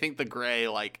 And I think the gray,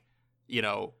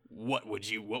 what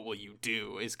will you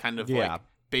do is kind of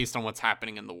based on what's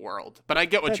happening in the world. But I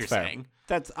get what you're saying.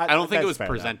 I don't think it was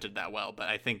presented that well, but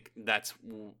I think that's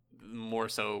more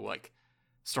so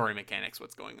story mechanics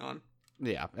what's going on.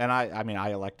 Yeah, and I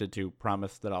elected to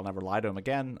promise that I'll never lie to him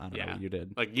again. I don't know what you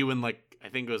did. You and I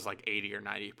think it was 80 or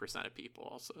 90% of people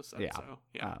also said so.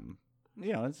 Yeah.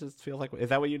 It just feels is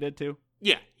that what you did too?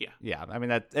 Yeah. I mean,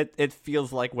 that it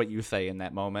feels like what you say in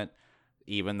that moment,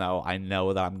 even though I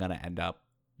know that I'm gonna end up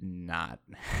not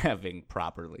having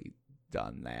properly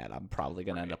done that. I'm probably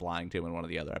gonna end up lying to him in one of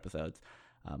the other episodes.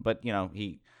 But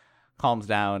he calms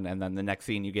down, and then the next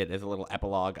scene you get is a little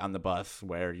epilogue on the bus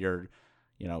where you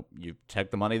took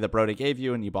the money that Brody gave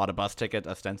you and you bought a bus ticket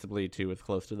ostensibly to as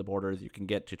close to the border as you can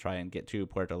get to try and get to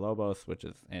Puerto Lobos, which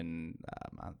is in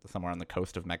somewhere on the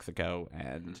coast of Mexico.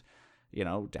 And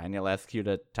Daniel asks you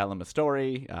to tell him a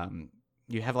story.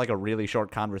 You have a really short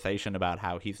conversation about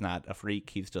how he's not a freak,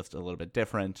 he's just a little bit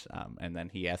different. And then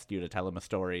he asks you to tell him a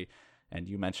story, and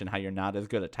you mention how you're not as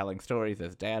good at telling stories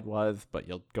as Dad was, but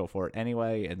you'll go for it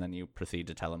anyway. And then you proceed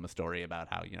to tell him a story about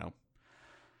how,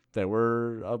 there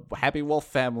were a happy wolf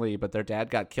family, but their dad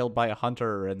got killed by a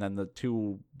hunter, and then the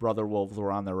two brother wolves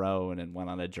were on their own and went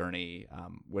on a journey,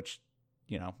 which,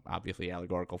 obviously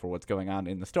allegorical for what's going on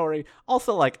in the story.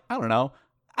 Also, I don't know,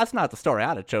 that's not the story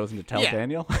I'd have chosen to tell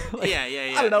Daniel. Yeah.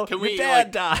 I don't know. Can your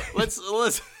dad died.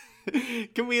 Let's.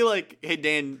 Can we hey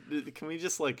Dan? Can we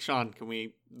just Sean? Can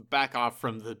we back off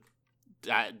from the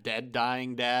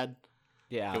dying dad?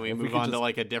 Yeah. Can we move on to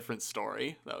a different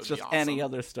story? That would just be awesome. Any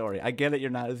other story. I get it. You're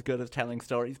not as good at telling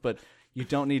stories, but you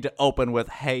don't need to open with,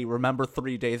 "Hey, remember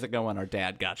 3 days ago when our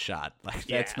dad got shot?"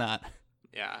 That's not.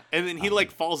 Yeah, and then he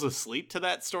falls asleep to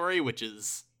that story, which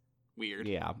is weird.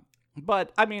 Yeah.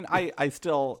 But I mean, I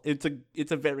still, it's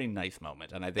a very nice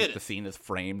moment, and I think the scene is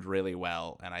framed really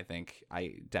well, and I think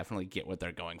I definitely get what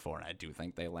they're going for, and I do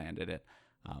think they landed it.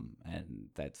 And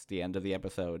that's the end of the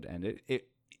episode, and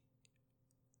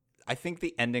I think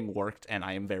the ending worked, and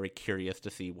I am very curious to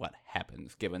see what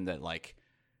happens, given that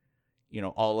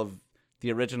all of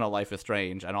the original Life is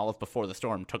Strange and all of Before the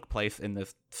Storm took place in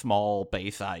this small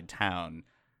Bayside town,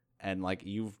 and like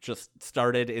you've just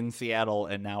started in Seattle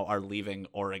and now are leaving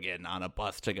Oregon on a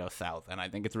bus to go south. And I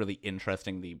think it's really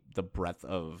interesting the breadth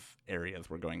of areas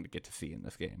we're going to get to see in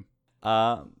this game.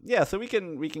 Yeah, so we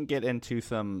can get into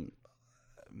some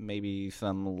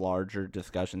larger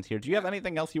discussions here. Do you have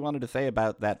anything else you wanted to say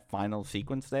about that final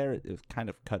sequence there? It was kind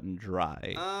of cut and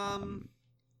dry.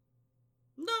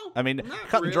 No, I mean,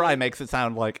 cut and dry makes it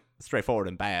sound like straightforward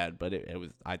and bad, but it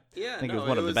was. I think it was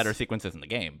one of the better sequences in the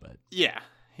game. But yeah,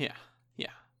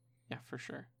 for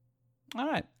sure. All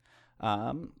right.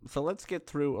 So let's get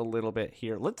through a little bit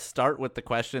here. Let's start with the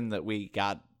question that we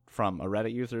got from a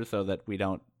Reddit user, so that we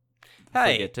don't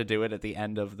forget to do it at the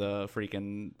end of the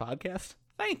freaking podcast.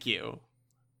 Thank you.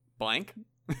 Blank.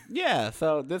 Yeah.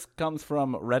 So this comes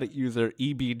from Reddit user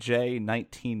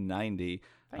EBJ1990.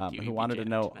 Who wanted to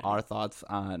know our thoughts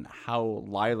on how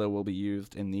Lila will be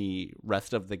used in the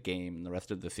rest of the game, the rest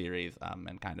of the series,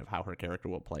 and kind of how her character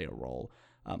will play a role,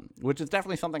 which is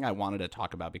definitely something I wanted to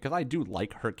talk about because I do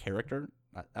like her character.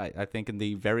 I think in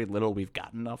the very little we've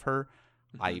gotten of her,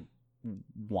 I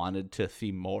wanted to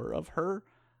see more of her.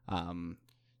 Do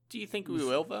you think we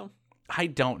will, though? I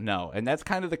don't know. And that's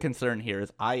kind of the concern here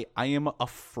is I am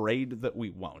afraid that we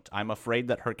won't. I'm afraid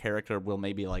that her character will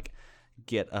maybe like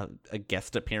get a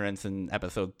guest appearance in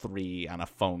episode 3 on a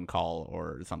phone call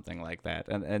or something like that.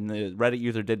 And the Reddit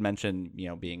user did mention,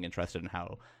 being interested in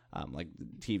how like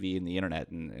TV and the internet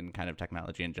and kind of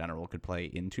technology in general could play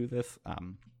into this.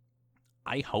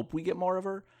 I hope we get more of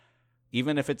her,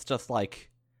 even if it's just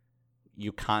like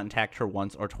you contact her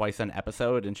once or twice an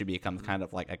episode and she becomes kind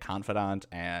of like a confidant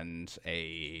and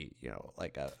a,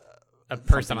 like a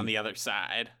person on the other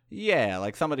side. Yeah,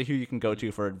 like somebody who you can go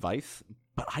to for advice.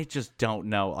 But I just don't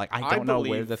know. Like, I don't know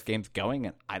where this game's going,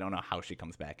 and I don't know how she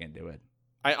comes back into it.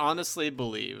 I honestly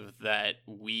believe that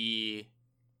we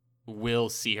will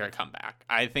see her come back.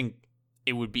 I think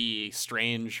it would be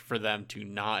strange for them to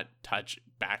not touch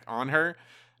back on her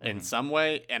in some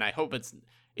way, and I hope it's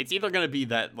either going to be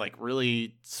that, like,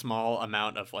 really small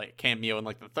amount of, like, cameo in,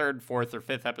 like, the 3rd, 4th, or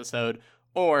 5th episode,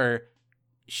 or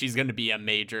she's going to be a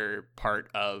major part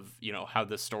of, how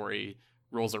the story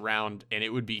rolls around, and it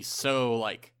would be so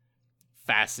like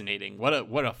fascinating. What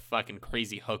a fucking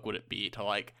crazy hook would it be to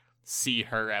like see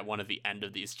her at one of the end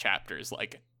of these chapters,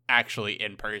 like actually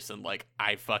in person, like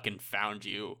I fucking found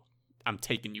you, I'm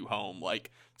taking you home,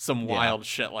 like some wild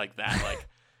shit like that. Like,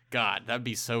 God, that'd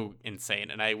be so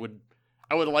insane. And I would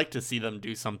like to see them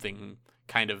do something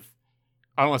kind of,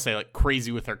 I don't want to say like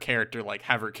crazy with her character, like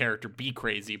have her character be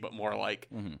crazy, but more like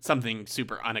something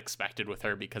super unexpected with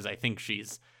her, because I think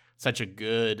she's such a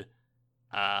good,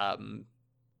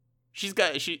 she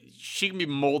can be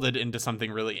molded into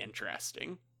something really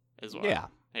interesting as well. Yeah.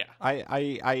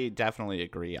 I definitely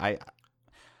agree.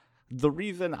 The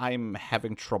reason I'm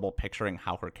having trouble picturing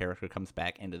how her character comes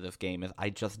back into this game is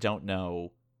I just don't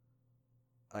know.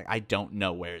 Like, I don't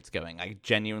know where it's going. I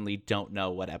genuinely don't know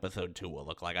what episode 2 will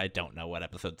look like. I don't know what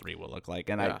episode 3 will look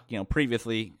like. And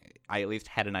previously I at least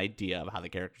had an idea of how the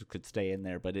characters could stay in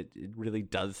there, but it really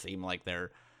does seem like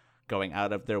they're going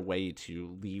out of their way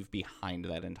to leave behind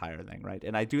that entire thing, right?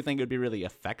 And I do think it would be really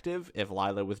effective if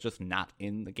Lila was just not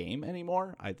in the game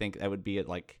anymore. I think that would be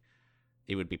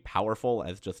it would be powerful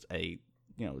as just a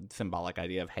symbolic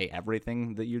idea of, hey,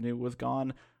 everything that you knew was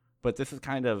gone. But this is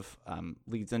kind of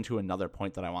leads into another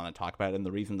point that I want to talk about, and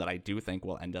the reason that I do think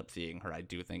we'll end up seeing her, I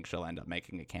do think she'll end up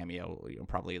making a cameo,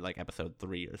 probably like episode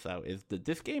 3 or so, is that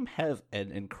this game has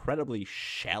an incredibly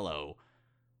shallow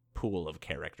pool of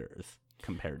characters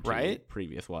compared to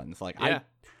previous ones. Like,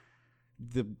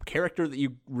 the character that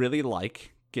you really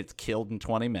like gets killed in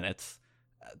 20 minutes.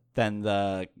 Then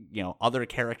the other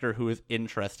character who is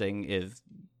interesting is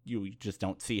you just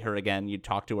don't see her again. You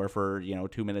talk to her for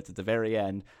 2 minutes at the very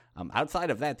end. Outside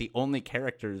of that, the only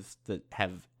characters that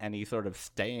have any sort of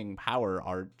staying power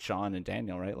are Sean and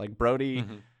Daniel, right? Like Brody,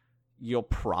 you'll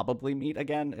probably meet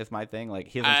again, is my thing. Like,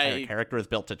 his entire character is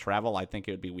built to travel. I think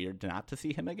it would be weird not to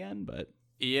see him again, but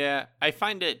yeah, I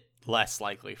find it less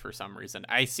likely for some reason.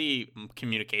 I see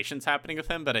communications happening with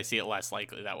him, but I see it less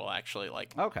likely that we'll actually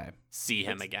see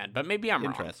him again. But maybe I'm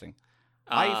interesting.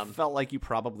 I felt like you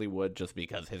probably would, just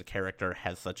because his character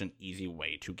has such an easy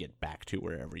way to get back to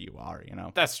wherever you are,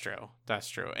 That's true.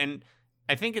 And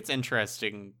I think it's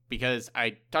interesting because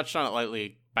I touched on it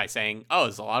lightly by saying,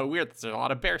 there's a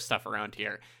lot of bear stuff around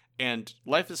here. And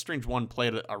Life is Strange 1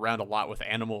 played around a lot with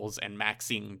animals and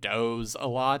maxing does a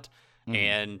lot.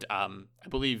 And I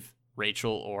believe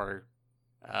Rachel or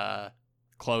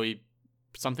Chloe,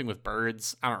 something with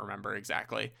birds. I don't remember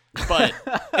exactly, but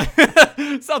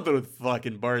something with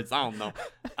fucking birds. I don't know.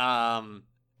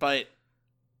 But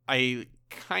I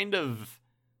kind of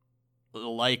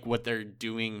like what they're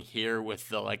doing here with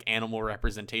the like animal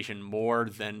representation more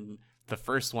than the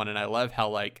first one, and I love how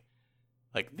like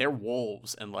they're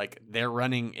wolves and like they're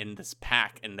running in this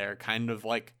pack, and they're kind of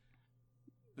like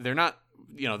they're not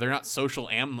social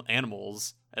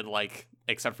animals, and like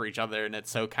except for each other, and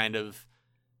it's so kind of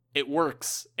it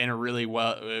works in a really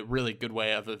good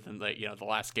way, other than the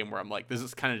last game where I'm like, this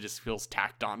is kind of just feels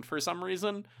tacked on for some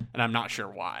reason, and I'm not sure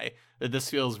why. This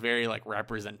feels very like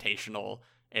representational,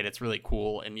 and it's really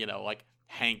cool, and like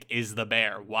Hank is the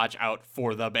bear, watch out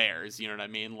for the bears, you know what I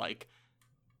mean? Like,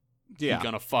 yeah, he's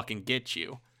gonna fucking get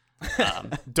you.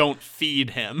 Don't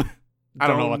feed him. I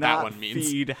don't know what that one means.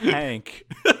 Feed Hank.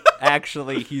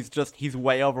 Actually, he's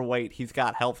way overweight. He's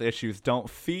got health issues. Don't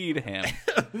feed him.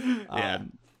 Yeah.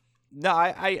 No,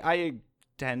 I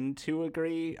tend to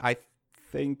agree. I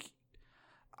think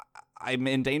I'm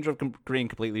in danger of agreeing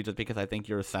completely, just because I think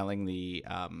you're selling the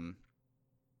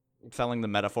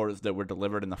metaphors that were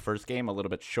delivered in the first game a little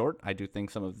bit short. I do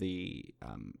think some of the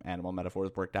animal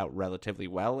metaphors worked out relatively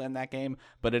well in that game,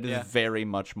 but it is very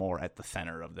much more at the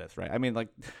center of this, right? I mean, like,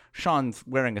 Sean's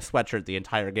wearing a sweatshirt the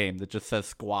entire game that just says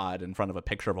squad in front of a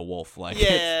picture of a wolf. Like,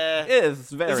 yeah, it is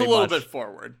very it's a little bit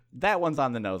forward. That one's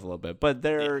on the nose a little bit, but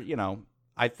they're,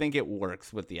 I think it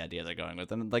works with the idea they're going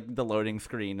with. And like the loading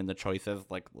screen and the choices,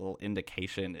 like little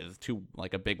indication is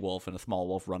like a big wolf and a small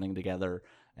wolf running together.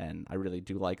 And I really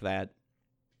do like that.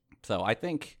 So I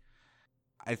think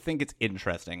it's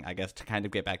interesting, I guess, to kind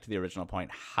of get back to the original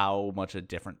point, how much a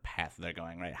different path they're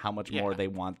going, right? How much more they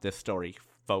want this story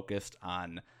focused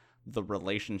on the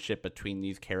relationship between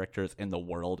these characters in the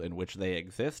world in which they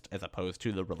exist, as opposed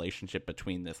to the relationship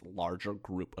between this larger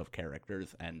group of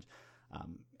characters. And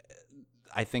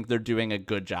I think they're doing a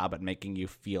good job at making you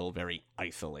feel very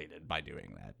isolated by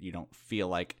doing that. You don't feel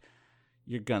like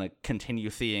you're going to continue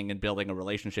seeing and building a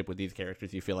relationship with these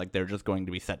characters. You feel like they're just going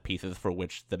to be set pieces for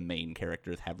which the main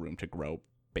characters have room to grow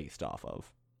based off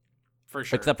of. For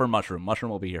sure. Except for Mushroom.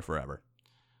 Mushroom will be here forever.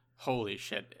 Holy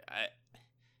shit.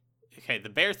 Okay, the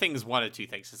bear thing is one of two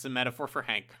things. It's a metaphor for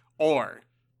Hank, or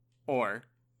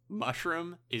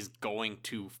Mushroom is going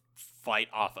to fight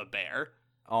off a bear.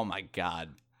 Oh my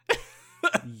god.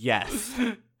 Yes.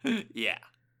 Yeah.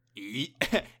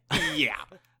 Yeah.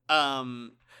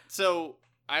 So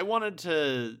I wanted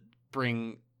to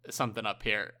bring something up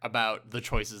here about the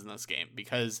choices in this game,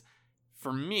 because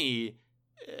for me,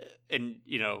 and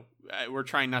we're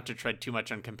trying not to tread too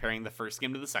much on comparing the first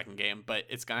game to the second game, but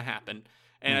it's going to happen.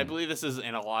 And I believe this is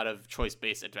in a lot of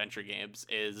choice-based adventure games,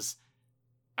 is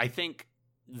I think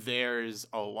there's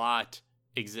a lot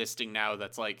existing now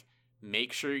that's like,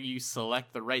 make sure you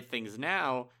select the right things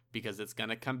now, because it's going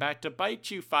to come back to bite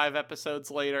you 5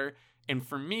 episodes later. And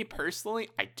for me personally,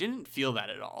 I didn't feel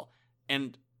that at all.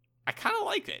 And I kind of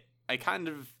liked it. I kind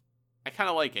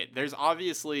of like it. There's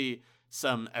obviously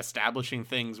some establishing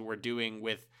things we're doing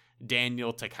with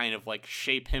Daniel to kind of like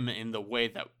shape him in the way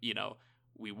that,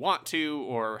 we want to,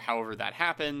 or however that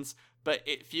happens. But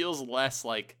it feels less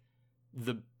like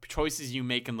the choices you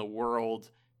make in the world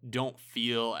don't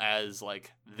feel as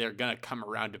like they're going to come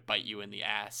around to bite you in the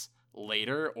ass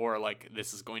later, or like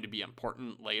this is going to be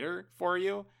important later for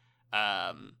you.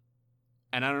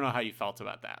 And I don't know how you felt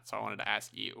about that, so I wanted to ask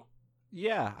you.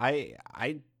 Yeah,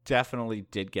 I definitely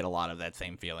did get a lot of that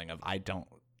same feeling of, I don't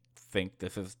think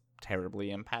this is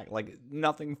terribly like,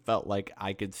 nothing felt like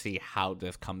I could see how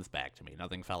this comes back to me.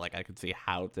 Nothing felt like I could see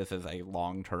how this is a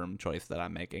long-term choice that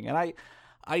I'm making. And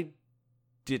I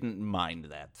didn't mind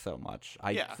that so much.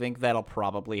 I think that'll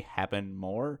probably happen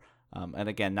more. And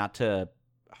again, not to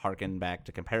harken back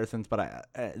to comparisons, but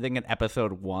I think in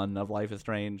episode 1 of Life is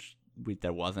Strange,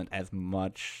 there wasn't as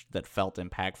much that felt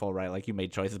impactful, right? Like, you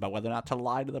made choices about whether or not to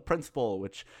lie to the principal,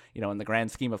 which, in the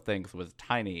grand scheme of things was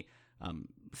tiny.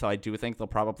 So I do think they'll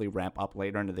probably ramp up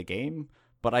later into the game,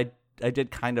 but I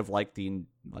did kind of like the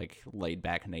laid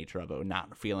back nature of it,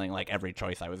 not feeling like every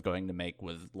choice I was going to make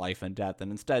was life and death,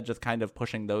 and instead just kind of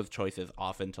pushing those choices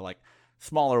off into like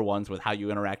smaller ones with how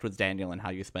you interact with Daniel and how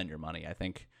you spend your money. I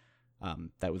think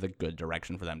that was a good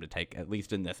direction for them to take, at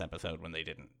least in this episode, when they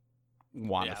didn't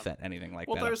want to set anything like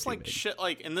that. Well, there's like shit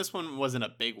like, and this one wasn't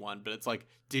a big one, but it's like,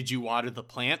 did you water the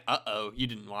plant? Uh-oh, you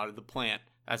didn't water the plant.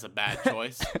 That's a bad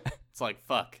choice. It's like,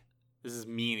 fuck, this is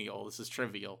menial, this is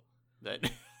trivial. That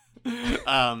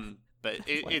but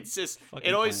it's just,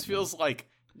 it always feels like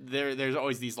there's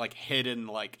always these like hidden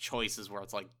like choices where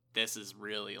it's like, this is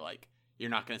really like, you're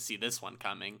not going to see this one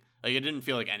coming. Like, it didn't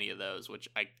feel like any of those, which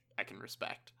I can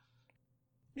respect.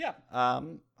 Yeah.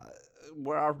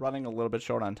 We're running a little bit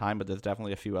short on time, but there's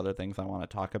definitely a few other things I want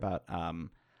to talk about.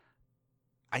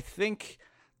 I think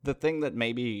the thing that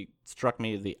maybe struck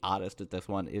me the oddest at this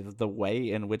one is the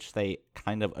way in which they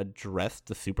kind of addressed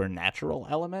the supernatural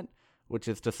element, which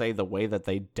is to say the way that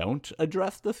they don't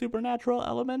address the supernatural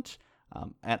element.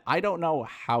 And I don't know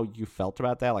how you felt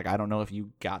about that. Like, I don't know if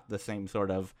you got the same sort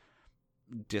of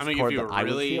discord that I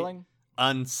was feeling.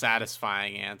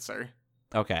 Unsatisfying answer.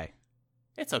 Okay.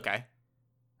 It's okay.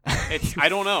 I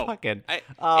don't know.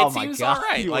 It seems all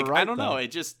right. Like, right, I don't know.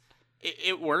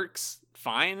 It works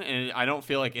fine, and I don't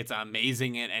feel like it's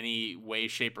amazing in any way,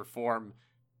 shape, or form.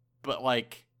 But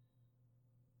like,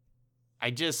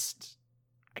 I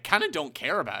kind of don't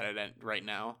care about it right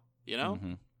now. You know?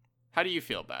 Mm-hmm. How do you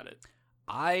feel about it?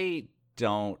 I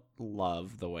don't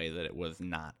love the way that it was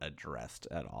not addressed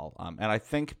at all. And I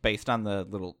think based on the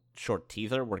little short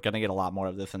teaser, we're going to get a lot more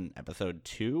of this in episode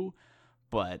 2.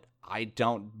 But I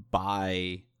don't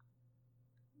buy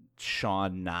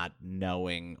Sean not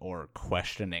knowing or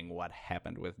questioning what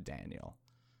happened with Daniel.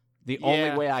 The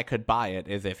only way I could buy it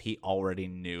is if he already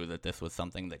knew that this was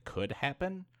something that could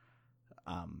happen.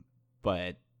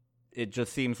 But it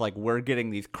just seems like we're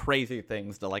getting these crazy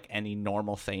things that like any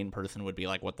normal sane person would be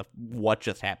like, what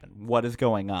just happened? What is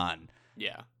going on?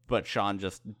 Yeah. But Sean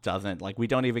just doesn't, like, we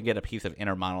don't even get a piece of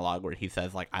inner monologue where he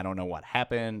says, like, I don't know what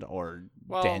happened, or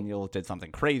Daniel did something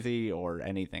crazy, or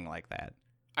anything like that.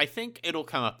 I think it'll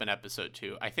come up in episode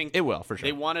 2. I think it will, for sure.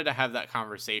 They wanted to have that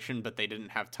conversation, but they didn't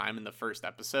have time in the first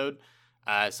episode.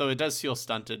 So it does feel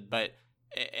stunted,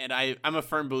 and I'm a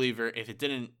firm believer if it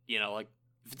didn't,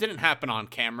 if it didn't happen on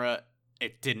camera,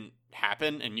 it didn't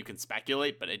happen, and you can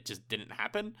speculate, but it just didn't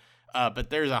happen. But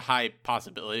there's a high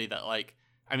possibility that, like,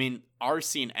 I mean, our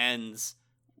scene ends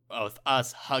with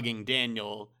us hugging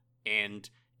Daniel, and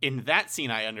in that scene,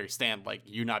 I understand, like,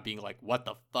 you not being like, what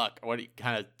the fuck? What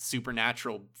kind of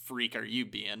supernatural freak are you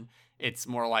being? It's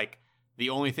more like, the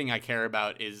only thing I care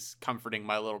about is comforting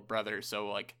my little brother, so,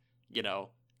 like,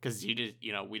 because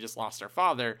we just lost our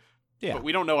father, but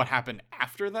we don't know what happened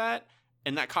after that,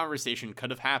 and that conversation could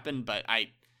have happened, but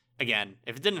again,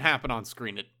 if it didn't happen on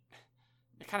screen, it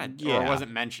kind of, or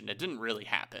wasn't mentioned, it didn't really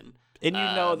happen. And you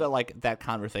know that, like, that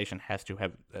conversation has to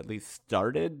have at least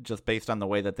started just based on the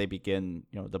way that they begin,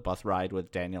 the bus ride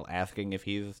with Daniel asking if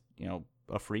he's,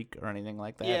 a freak or anything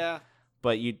like that. Yeah.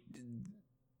 But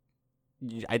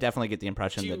I definitely get the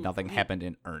impression that nothing happened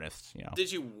in earnest,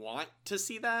 Did you want to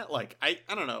see that? Like, I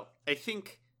don't know. I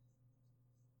think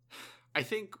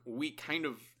we kind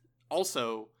of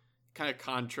also, kind of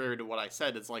contrary to what I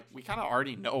said, it's like we kind of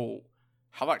already know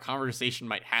how that conversation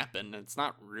might happen. It's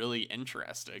not really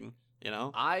interesting.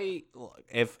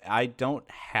 If I don't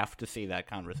have to see that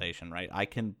conversation, right? I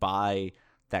can buy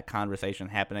that conversation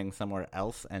happening somewhere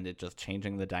else and it just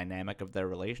changing the dynamic of their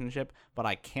relationship, but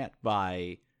I can't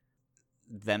buy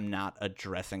them not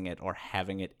addressing it or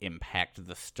having it impact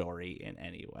the story in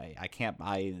any way. I can't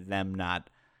buy them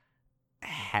not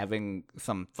having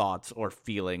some thoughts or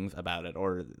feelings about it,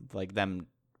 or like them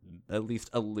at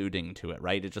least alluding to it,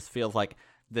 right? It just feels like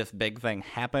this big thing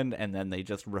happened and then they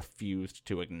just refused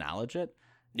to acknowledge it.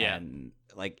 Yeah. And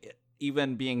like,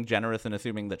 even being generous and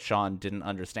assuming that Sean didn't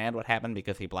understand what happened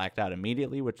because he blacked out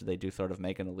immediately, which they do sort of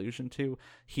make an allusion to,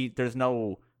 there's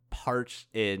no part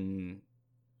in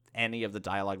any of the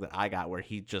dialogue that I got where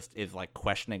he just is like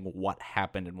questioning what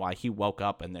happened and why he woke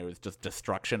up and there was just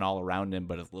destruction all around him,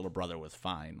 but his little brother was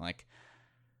fine. Like,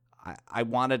 I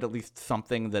wanted at least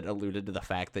something that alluded to the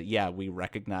fact that, we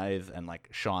recognize, and like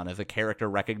Sean as a character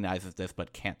recognizes this,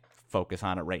 but can't focus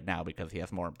on it right now because he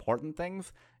has more important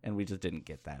things. And we just didn't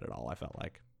get that at all, I felt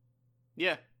like.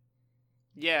 Yeah.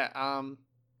 Yeah.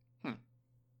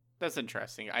 That's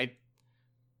interesting.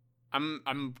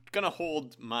 I'm going to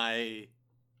hold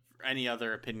any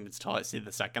other opinions till I see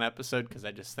the second episode, because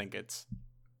I just think it's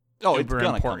it's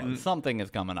important. Something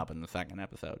is coming up in the second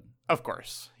episode. Of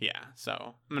course, yeah. So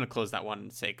I'm going to close that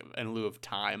one in lieu of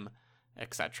time,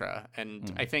 etc.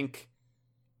 And I think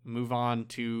move on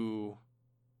to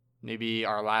maybe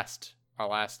our last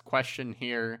question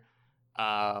here.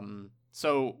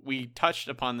 So we touched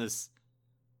upon this.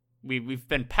 We've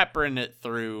been peppering it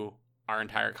through our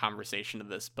entire conversation of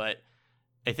this, but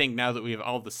I think now that we have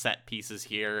all the set pieces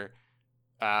here,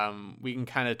 we can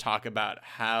kind of talk about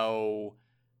how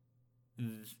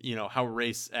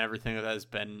race and everything that has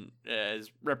been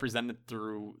is represented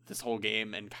through this whole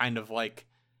game, and kind of like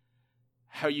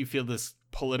how you feel this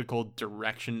political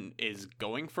direction is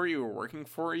going for you or working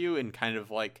for you, and kind of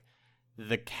like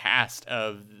the cast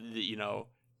of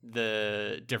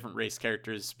the different race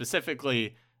characters,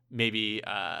 specifically maybe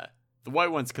the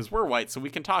white ones, because we're white, so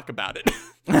we can talk about it.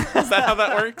 Is that how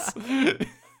that works?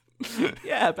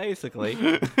 Yeah, basically.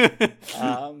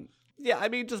 Yeah, I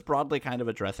mean, just broadly kind of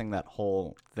addressing that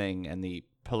whole thing and the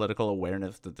political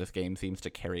awareness that this game seems to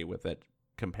carry with it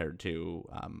compared to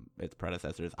its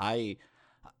predecessors.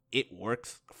 It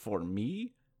works for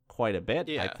me quite a bit.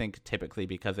 Yeah. I think typically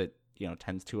because it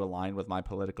tends to align with my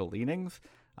political leanings.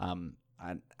 And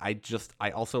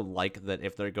I also like that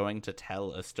if they're going to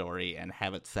tell a story and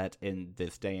have it set in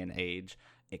this day and age,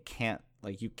 you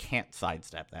can't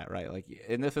sidestep that, right? Like,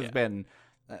 and this has been.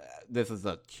 This is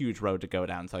a huge road to go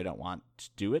down, so I don't want to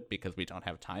do it because we don't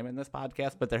have time in this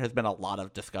podcast. But there has been a lot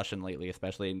of discussion lately,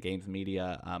 especially in games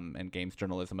media and games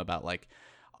journalism, about like,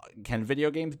 can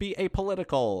video games be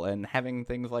apolitical? And having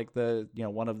things like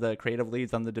one of the creative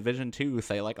leads on The Division 2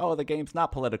 say like, oh, the game's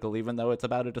not political, even though it's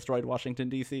about a destroyed Washington,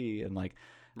 D.C. And like,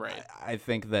 right. I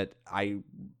think that I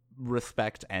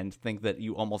respect and think that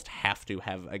you almost have to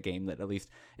have a game that, at least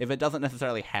if it doesn't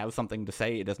necessarily have something to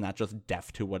say, it is not just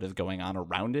deaf to what is going on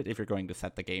around it if you're going to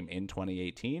set the game in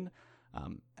 2018.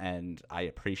 And I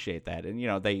appreciate that.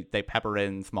 And they pepper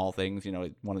in small things.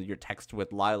 One of your texts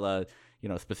with Lila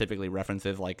specifically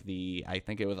references like I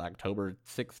think it was October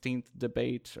 16th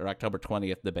debate or October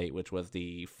 20th debate, which was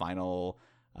the final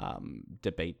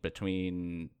debate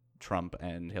between Trump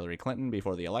and Hillary Clinton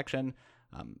before the election.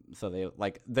 So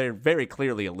they're very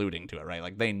clearly alluding to it, right?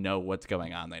 Like, they know what's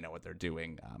going on, they know what they're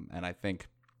doing, and I think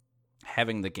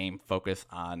having the game focus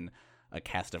on a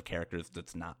cast of characters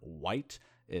that's not white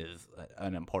is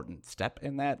an important step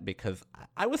in that, because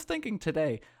I was thinking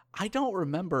today, I don't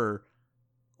remember,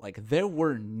 like, there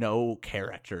were no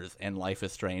characters in Life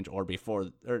is Strange or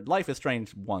Life is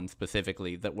Strange 1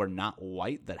 specifically that were not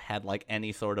white that had like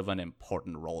any sort of an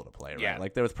important role to play, right? Yeah.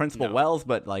 Like, there was Principal Wells,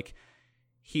 but like,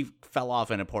 he fell off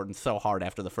in importance so hard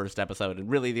after the first episode, and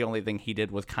really the only thing he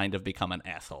did was kind of become an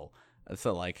asshole.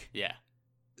 So, like, yeah,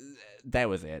 that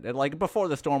was it. And, like, Before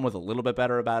the Storm was a little bit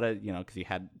better about it, because you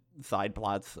had side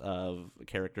plots of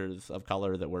characters of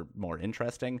color that were more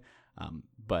interesting.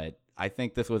 But I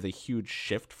think this was a huge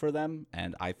shift for them,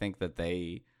 and I think that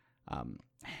they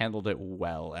handled it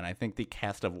well. And I think the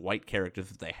cast of white characters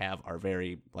that they have are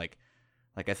very, like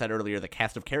I said earlier, the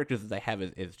cast of characters that they have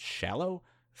is shallow.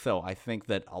 So I think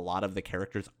that a lot of the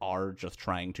characters are just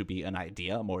trying to be an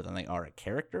idea more than they are a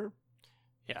character.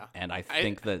 Yeah. And I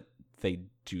think that they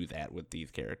do that with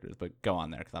these characters. But go on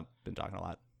there, because I've been talking a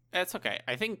lot. That's okay.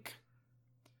 I think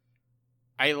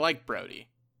I like Brody.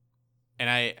 And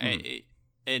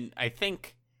I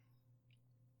think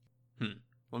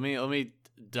let me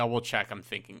double check.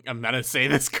 I'm gonna say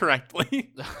this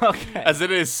correctly. Okay. As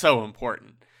it is so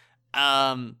important.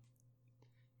 I'm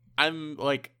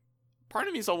like, part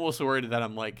of me is almost worried that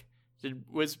I'm like,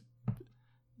 was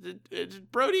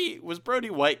Brody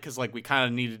white because like we kind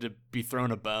of needed to be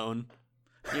thrown a bone?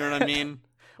 You know what I mean?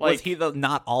 Like, was he the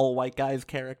not all white guy's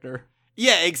character?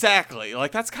 Yeah, exactly.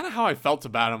 Like, that's kind of how I felt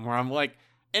about him, where I'm like,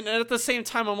 and at the same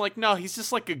time I'm like, no, he's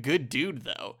just like a good dude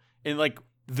though, and like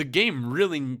the game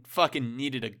really fucking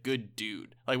needed a good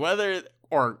dude, like whether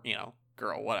or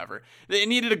girl, whatever. They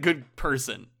needed a good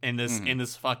person in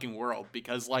this fucking world,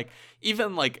 because like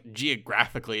even like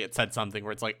geographically it said something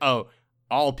where it's like, oh,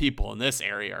 all people in this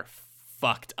area are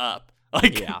fucked up.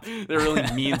 Like, yeah. They're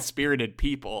really mean-spirited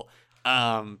people.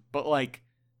 But like,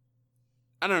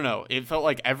 I don't know. It felt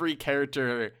like every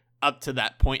character up to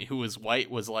that point who was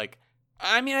white was like,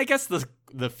 I mean, I guess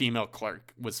the female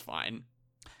clerk was fine.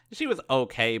 She was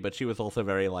okay, but she was also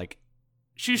very like,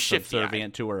 she was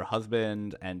subservient to her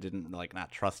husband and didn't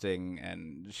not trusting,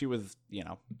 and she was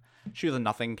she was a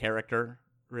nothing character,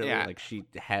 really. Yeah. Like, she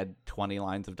had 20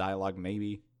 lines of dialogue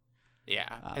maybe.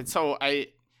 Yeah. And so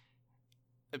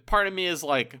part of me is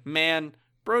like, man,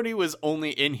 Brody was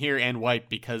only in here and white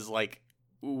because like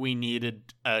we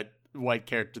needed a white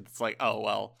character that's like, oh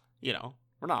well,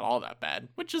 we're not all that bad,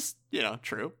 which is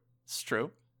true. It's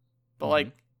true. But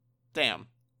like, damn,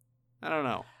 I don't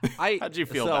know. How'd you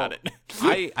feel about it?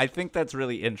 I think that's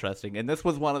really interesting. And this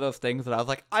was one of those things that I was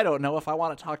like, I don't know if I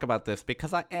want to talk about this,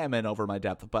 because I am in over my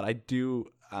depth. But I do,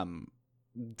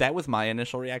 that was my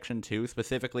initial reaction too,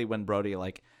 specifically when Brody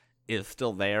is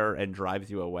still there and drives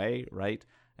you away, right?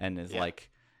 And is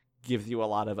gives you a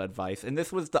lot of advice. And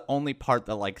this was the only part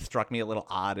that struck me a little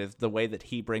odd, is the way that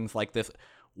he brings this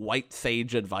white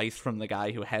sage advice from the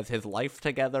guy who has his life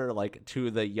together,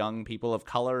 to the young people of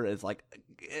color, is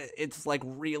it's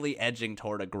really edging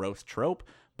toward a gross trope.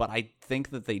 But I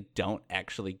think that they don't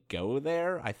actually go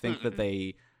there. I think that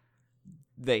they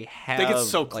have, they get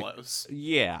so close.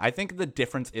 Yeah, I think the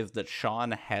difference is that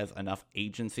Sean has enough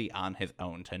agency on his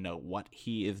own to know what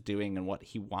he is doing and what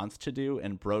he wants to do,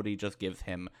 and Brody just gives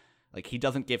him he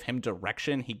doesn't give him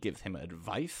direction, he gives him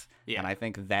advice. Yeah. And I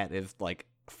think that is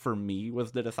for me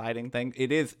was the deciding thing.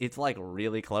 It's like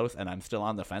really close, and I'm still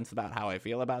on the fence about how I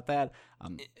feel about that.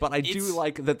 But I do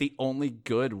like that the only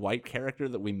good white character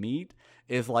that we meet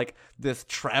is like this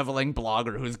traveling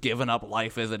blogger who's given up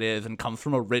life as it is and comes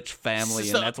from a rich family,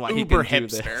 and that's why he can do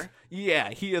this.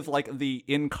 Yeah, he is like the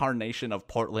incarnation of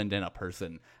Portland in a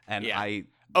person, and I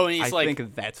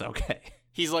think that's okay.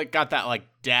 He's like got that like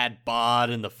dad bod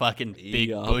and the fucking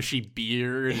big bushy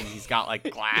beard, and he's got like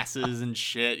glasses and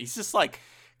shit. He's just like,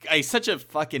 he's such a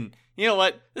fucking, you know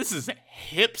what? This is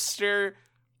hipster.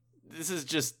 This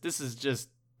is just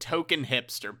token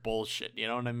hipster bullshit. You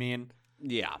know what I mean?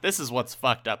 Yeah. This is what's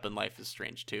fucked up in Life is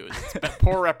Strange too. It's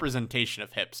poor representation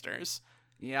of hipsters.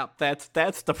 Yeah, that's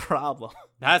the problem.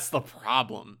 That's the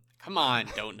problem. Come on,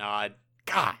 Don't Nod.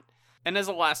 God. And as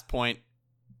a last point,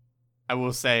 I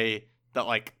will say that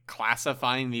like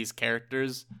classifying these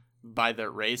characters by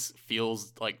their race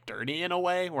feels like dirty in a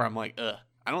way where I'm like, ugh,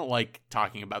 I don't like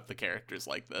talking about the characters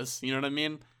like this. You know what I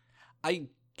mean? I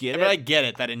get it. I get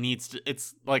it that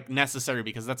it's like necessary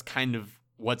because that's kind of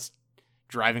what's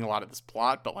driving a lot of this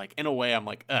plot. But like in a way, I'm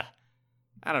like, ugh,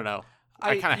 I don't know.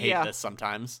 I kind of hate this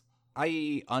sometimes.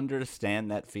 I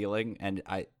understand that feeling, and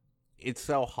it's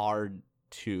so hard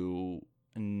to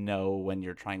know when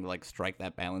you're trying to like strike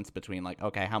that balance between like,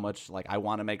 okay, how much like I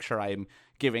want to make sure I'm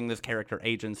giving this character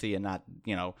agency and not,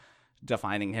 you know,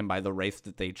 defining him by the race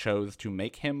that they chose to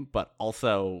make him, but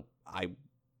also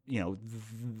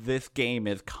this game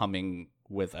is coming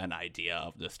with an idea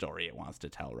of the story it wants to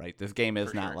tell, right? This game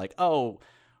is not like, oh,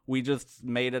 we just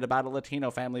made it about a Latino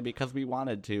family because we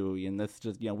wanted to, and this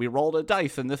just, we rolled a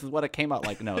dice and this is what it came out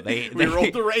like. No, they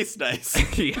rolled the race dice.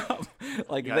 Yeah,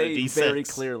 like they very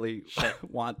clearly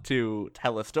want to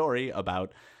tell a story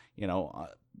about,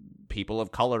 people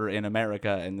of color in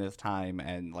America in this time,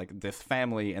 and like this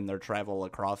family and their travel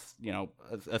across,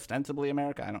 ostensibly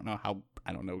America. I don't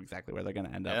know exactly where they're going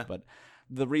to end up, but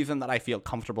the reason that I feel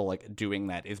comfortable like doing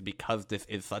that is because this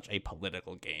is such a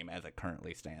political game as it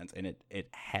currently stands, and it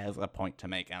has a point to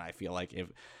make. And I feel like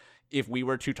if we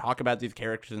were to talk about these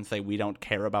characters and say we don't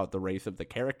care about the race of the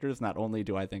characters, not only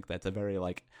do I think that's a very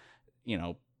like,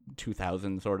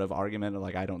 2000 sort of argument of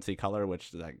like I don't see color,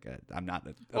 which like I'm not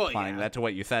applying that to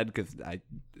what you said because I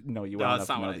know you well enough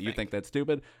to know that you think that's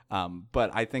stupid.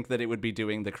 But I think that it would be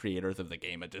doing the creators of the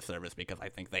game a disservice because I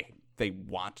think they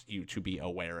want you to be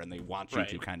aware and they want you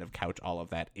to kind of couch all of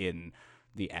that in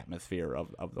the atmosphere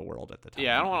of the world at the time.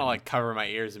 Yeah, I don't want to like cover my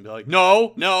ears and be like,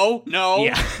 no.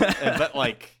 Yeah. But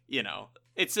like,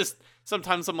 it's just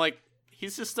sometimes I'm like,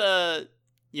 he's just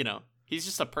he's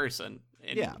just a person.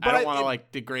 And but I don't want to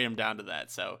like degrade him down to that.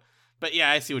 So, but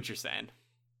yeah, I see what you're saying.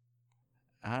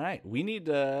 All right, we need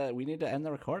to end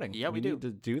the recording. Yeah, we need to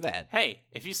do that. Hey,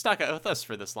 if you stuck with us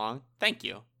for this long, thank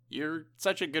you. You're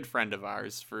such a good friend of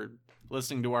ours for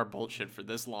listening to our bullshit for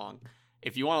this long.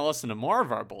 If you want to listen to more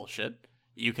of our bullshit,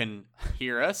 you can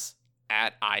hear us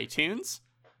at iTunes,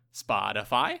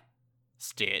 Spotify,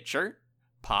 Stitcher,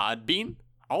 Podbean.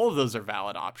 All of those are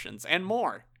valid options, and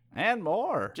more.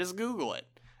 Just Google it.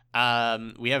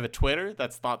 We have a Twitter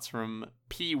that's Thoughts from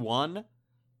P1,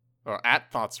 or at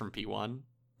Thoughts from P1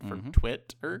 for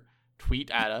Twitter.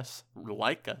 Tweet at us,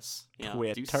 like us,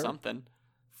 do something.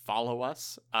 Follow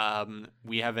us.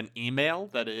 We have an email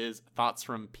that is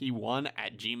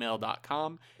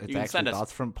thoughtsfrompl1@gmail.com. You can send us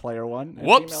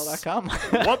thoughtsfromplayer1@gmail.com.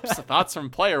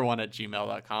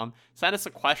 thoughtsfrompplayer1@gmail.com. Send us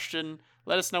a question.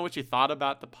 Let us know what you thought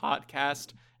about the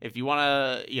podcast. If you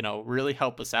want to, really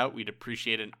help us out, we'd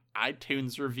appreciate an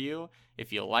iTunes review.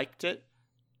 If you liked it,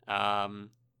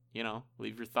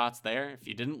 leave your thoughts there. If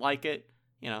you didn't like it,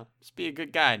 just be a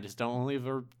good guy and just don't leave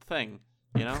a thing,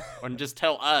 or just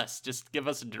tell us, just give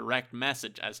us a direct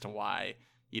message as to why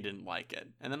you didn't like it.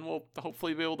 And then we'll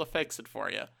hopefully be able to fix it for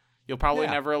you. You'll probably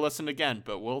never listen again,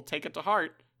 but we'll take it to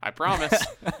heart. I promise.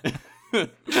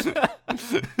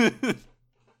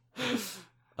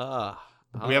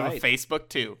 We have a Facebook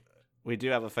too. We do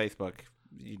have a Facebook.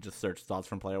 You just search Thoughts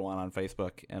from Player One on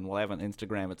Facebook, and we'll have an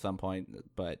Instagram at some point,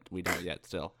 but we don't yet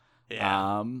still.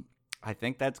 Yeah. I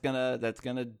think that's gonna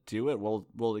do it.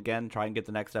 We'll again try and get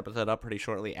the next episode up pretty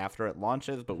shortly after it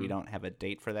launches, but we don't have a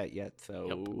date for that yet.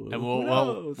 So and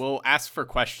we'll ask for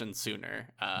questions sooner.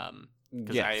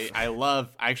 Because I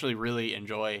actually really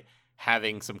enjoy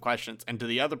having some questions. And to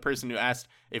the other person who asked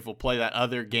if we'll play that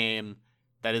other game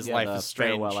that is Life is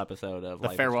Strange, farewell episode of the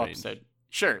Life farewell is Strange. episode.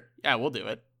 Sure, yeah, we'll do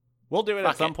it. We'll do it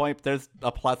at some point. There's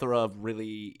a plethora of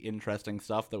really interesting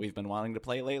stuff that we've been wanting to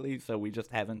play lately, so we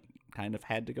just haven't kind of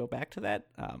had to go back to that.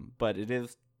 But it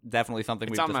is definitely something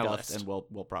we've discussed, and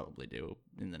we'll probably do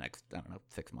in the next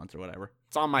 6 months or whatever.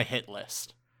 It's on my hit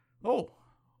list. Oh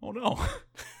no.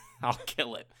 I'll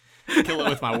kill it. Kill it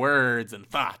with my words and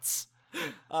thoughts.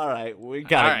 All right, we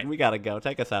gotta go.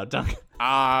 Take us out, Duncan.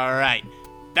 All right,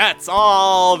 that's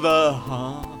all the.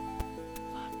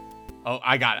 Oh,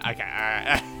 I got it. Okay, all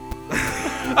right.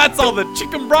 That's all the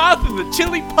chicken broth and the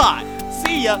chili pot.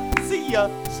 See ya.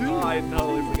 Oh, I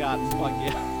totally forgot. Fuck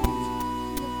yeah.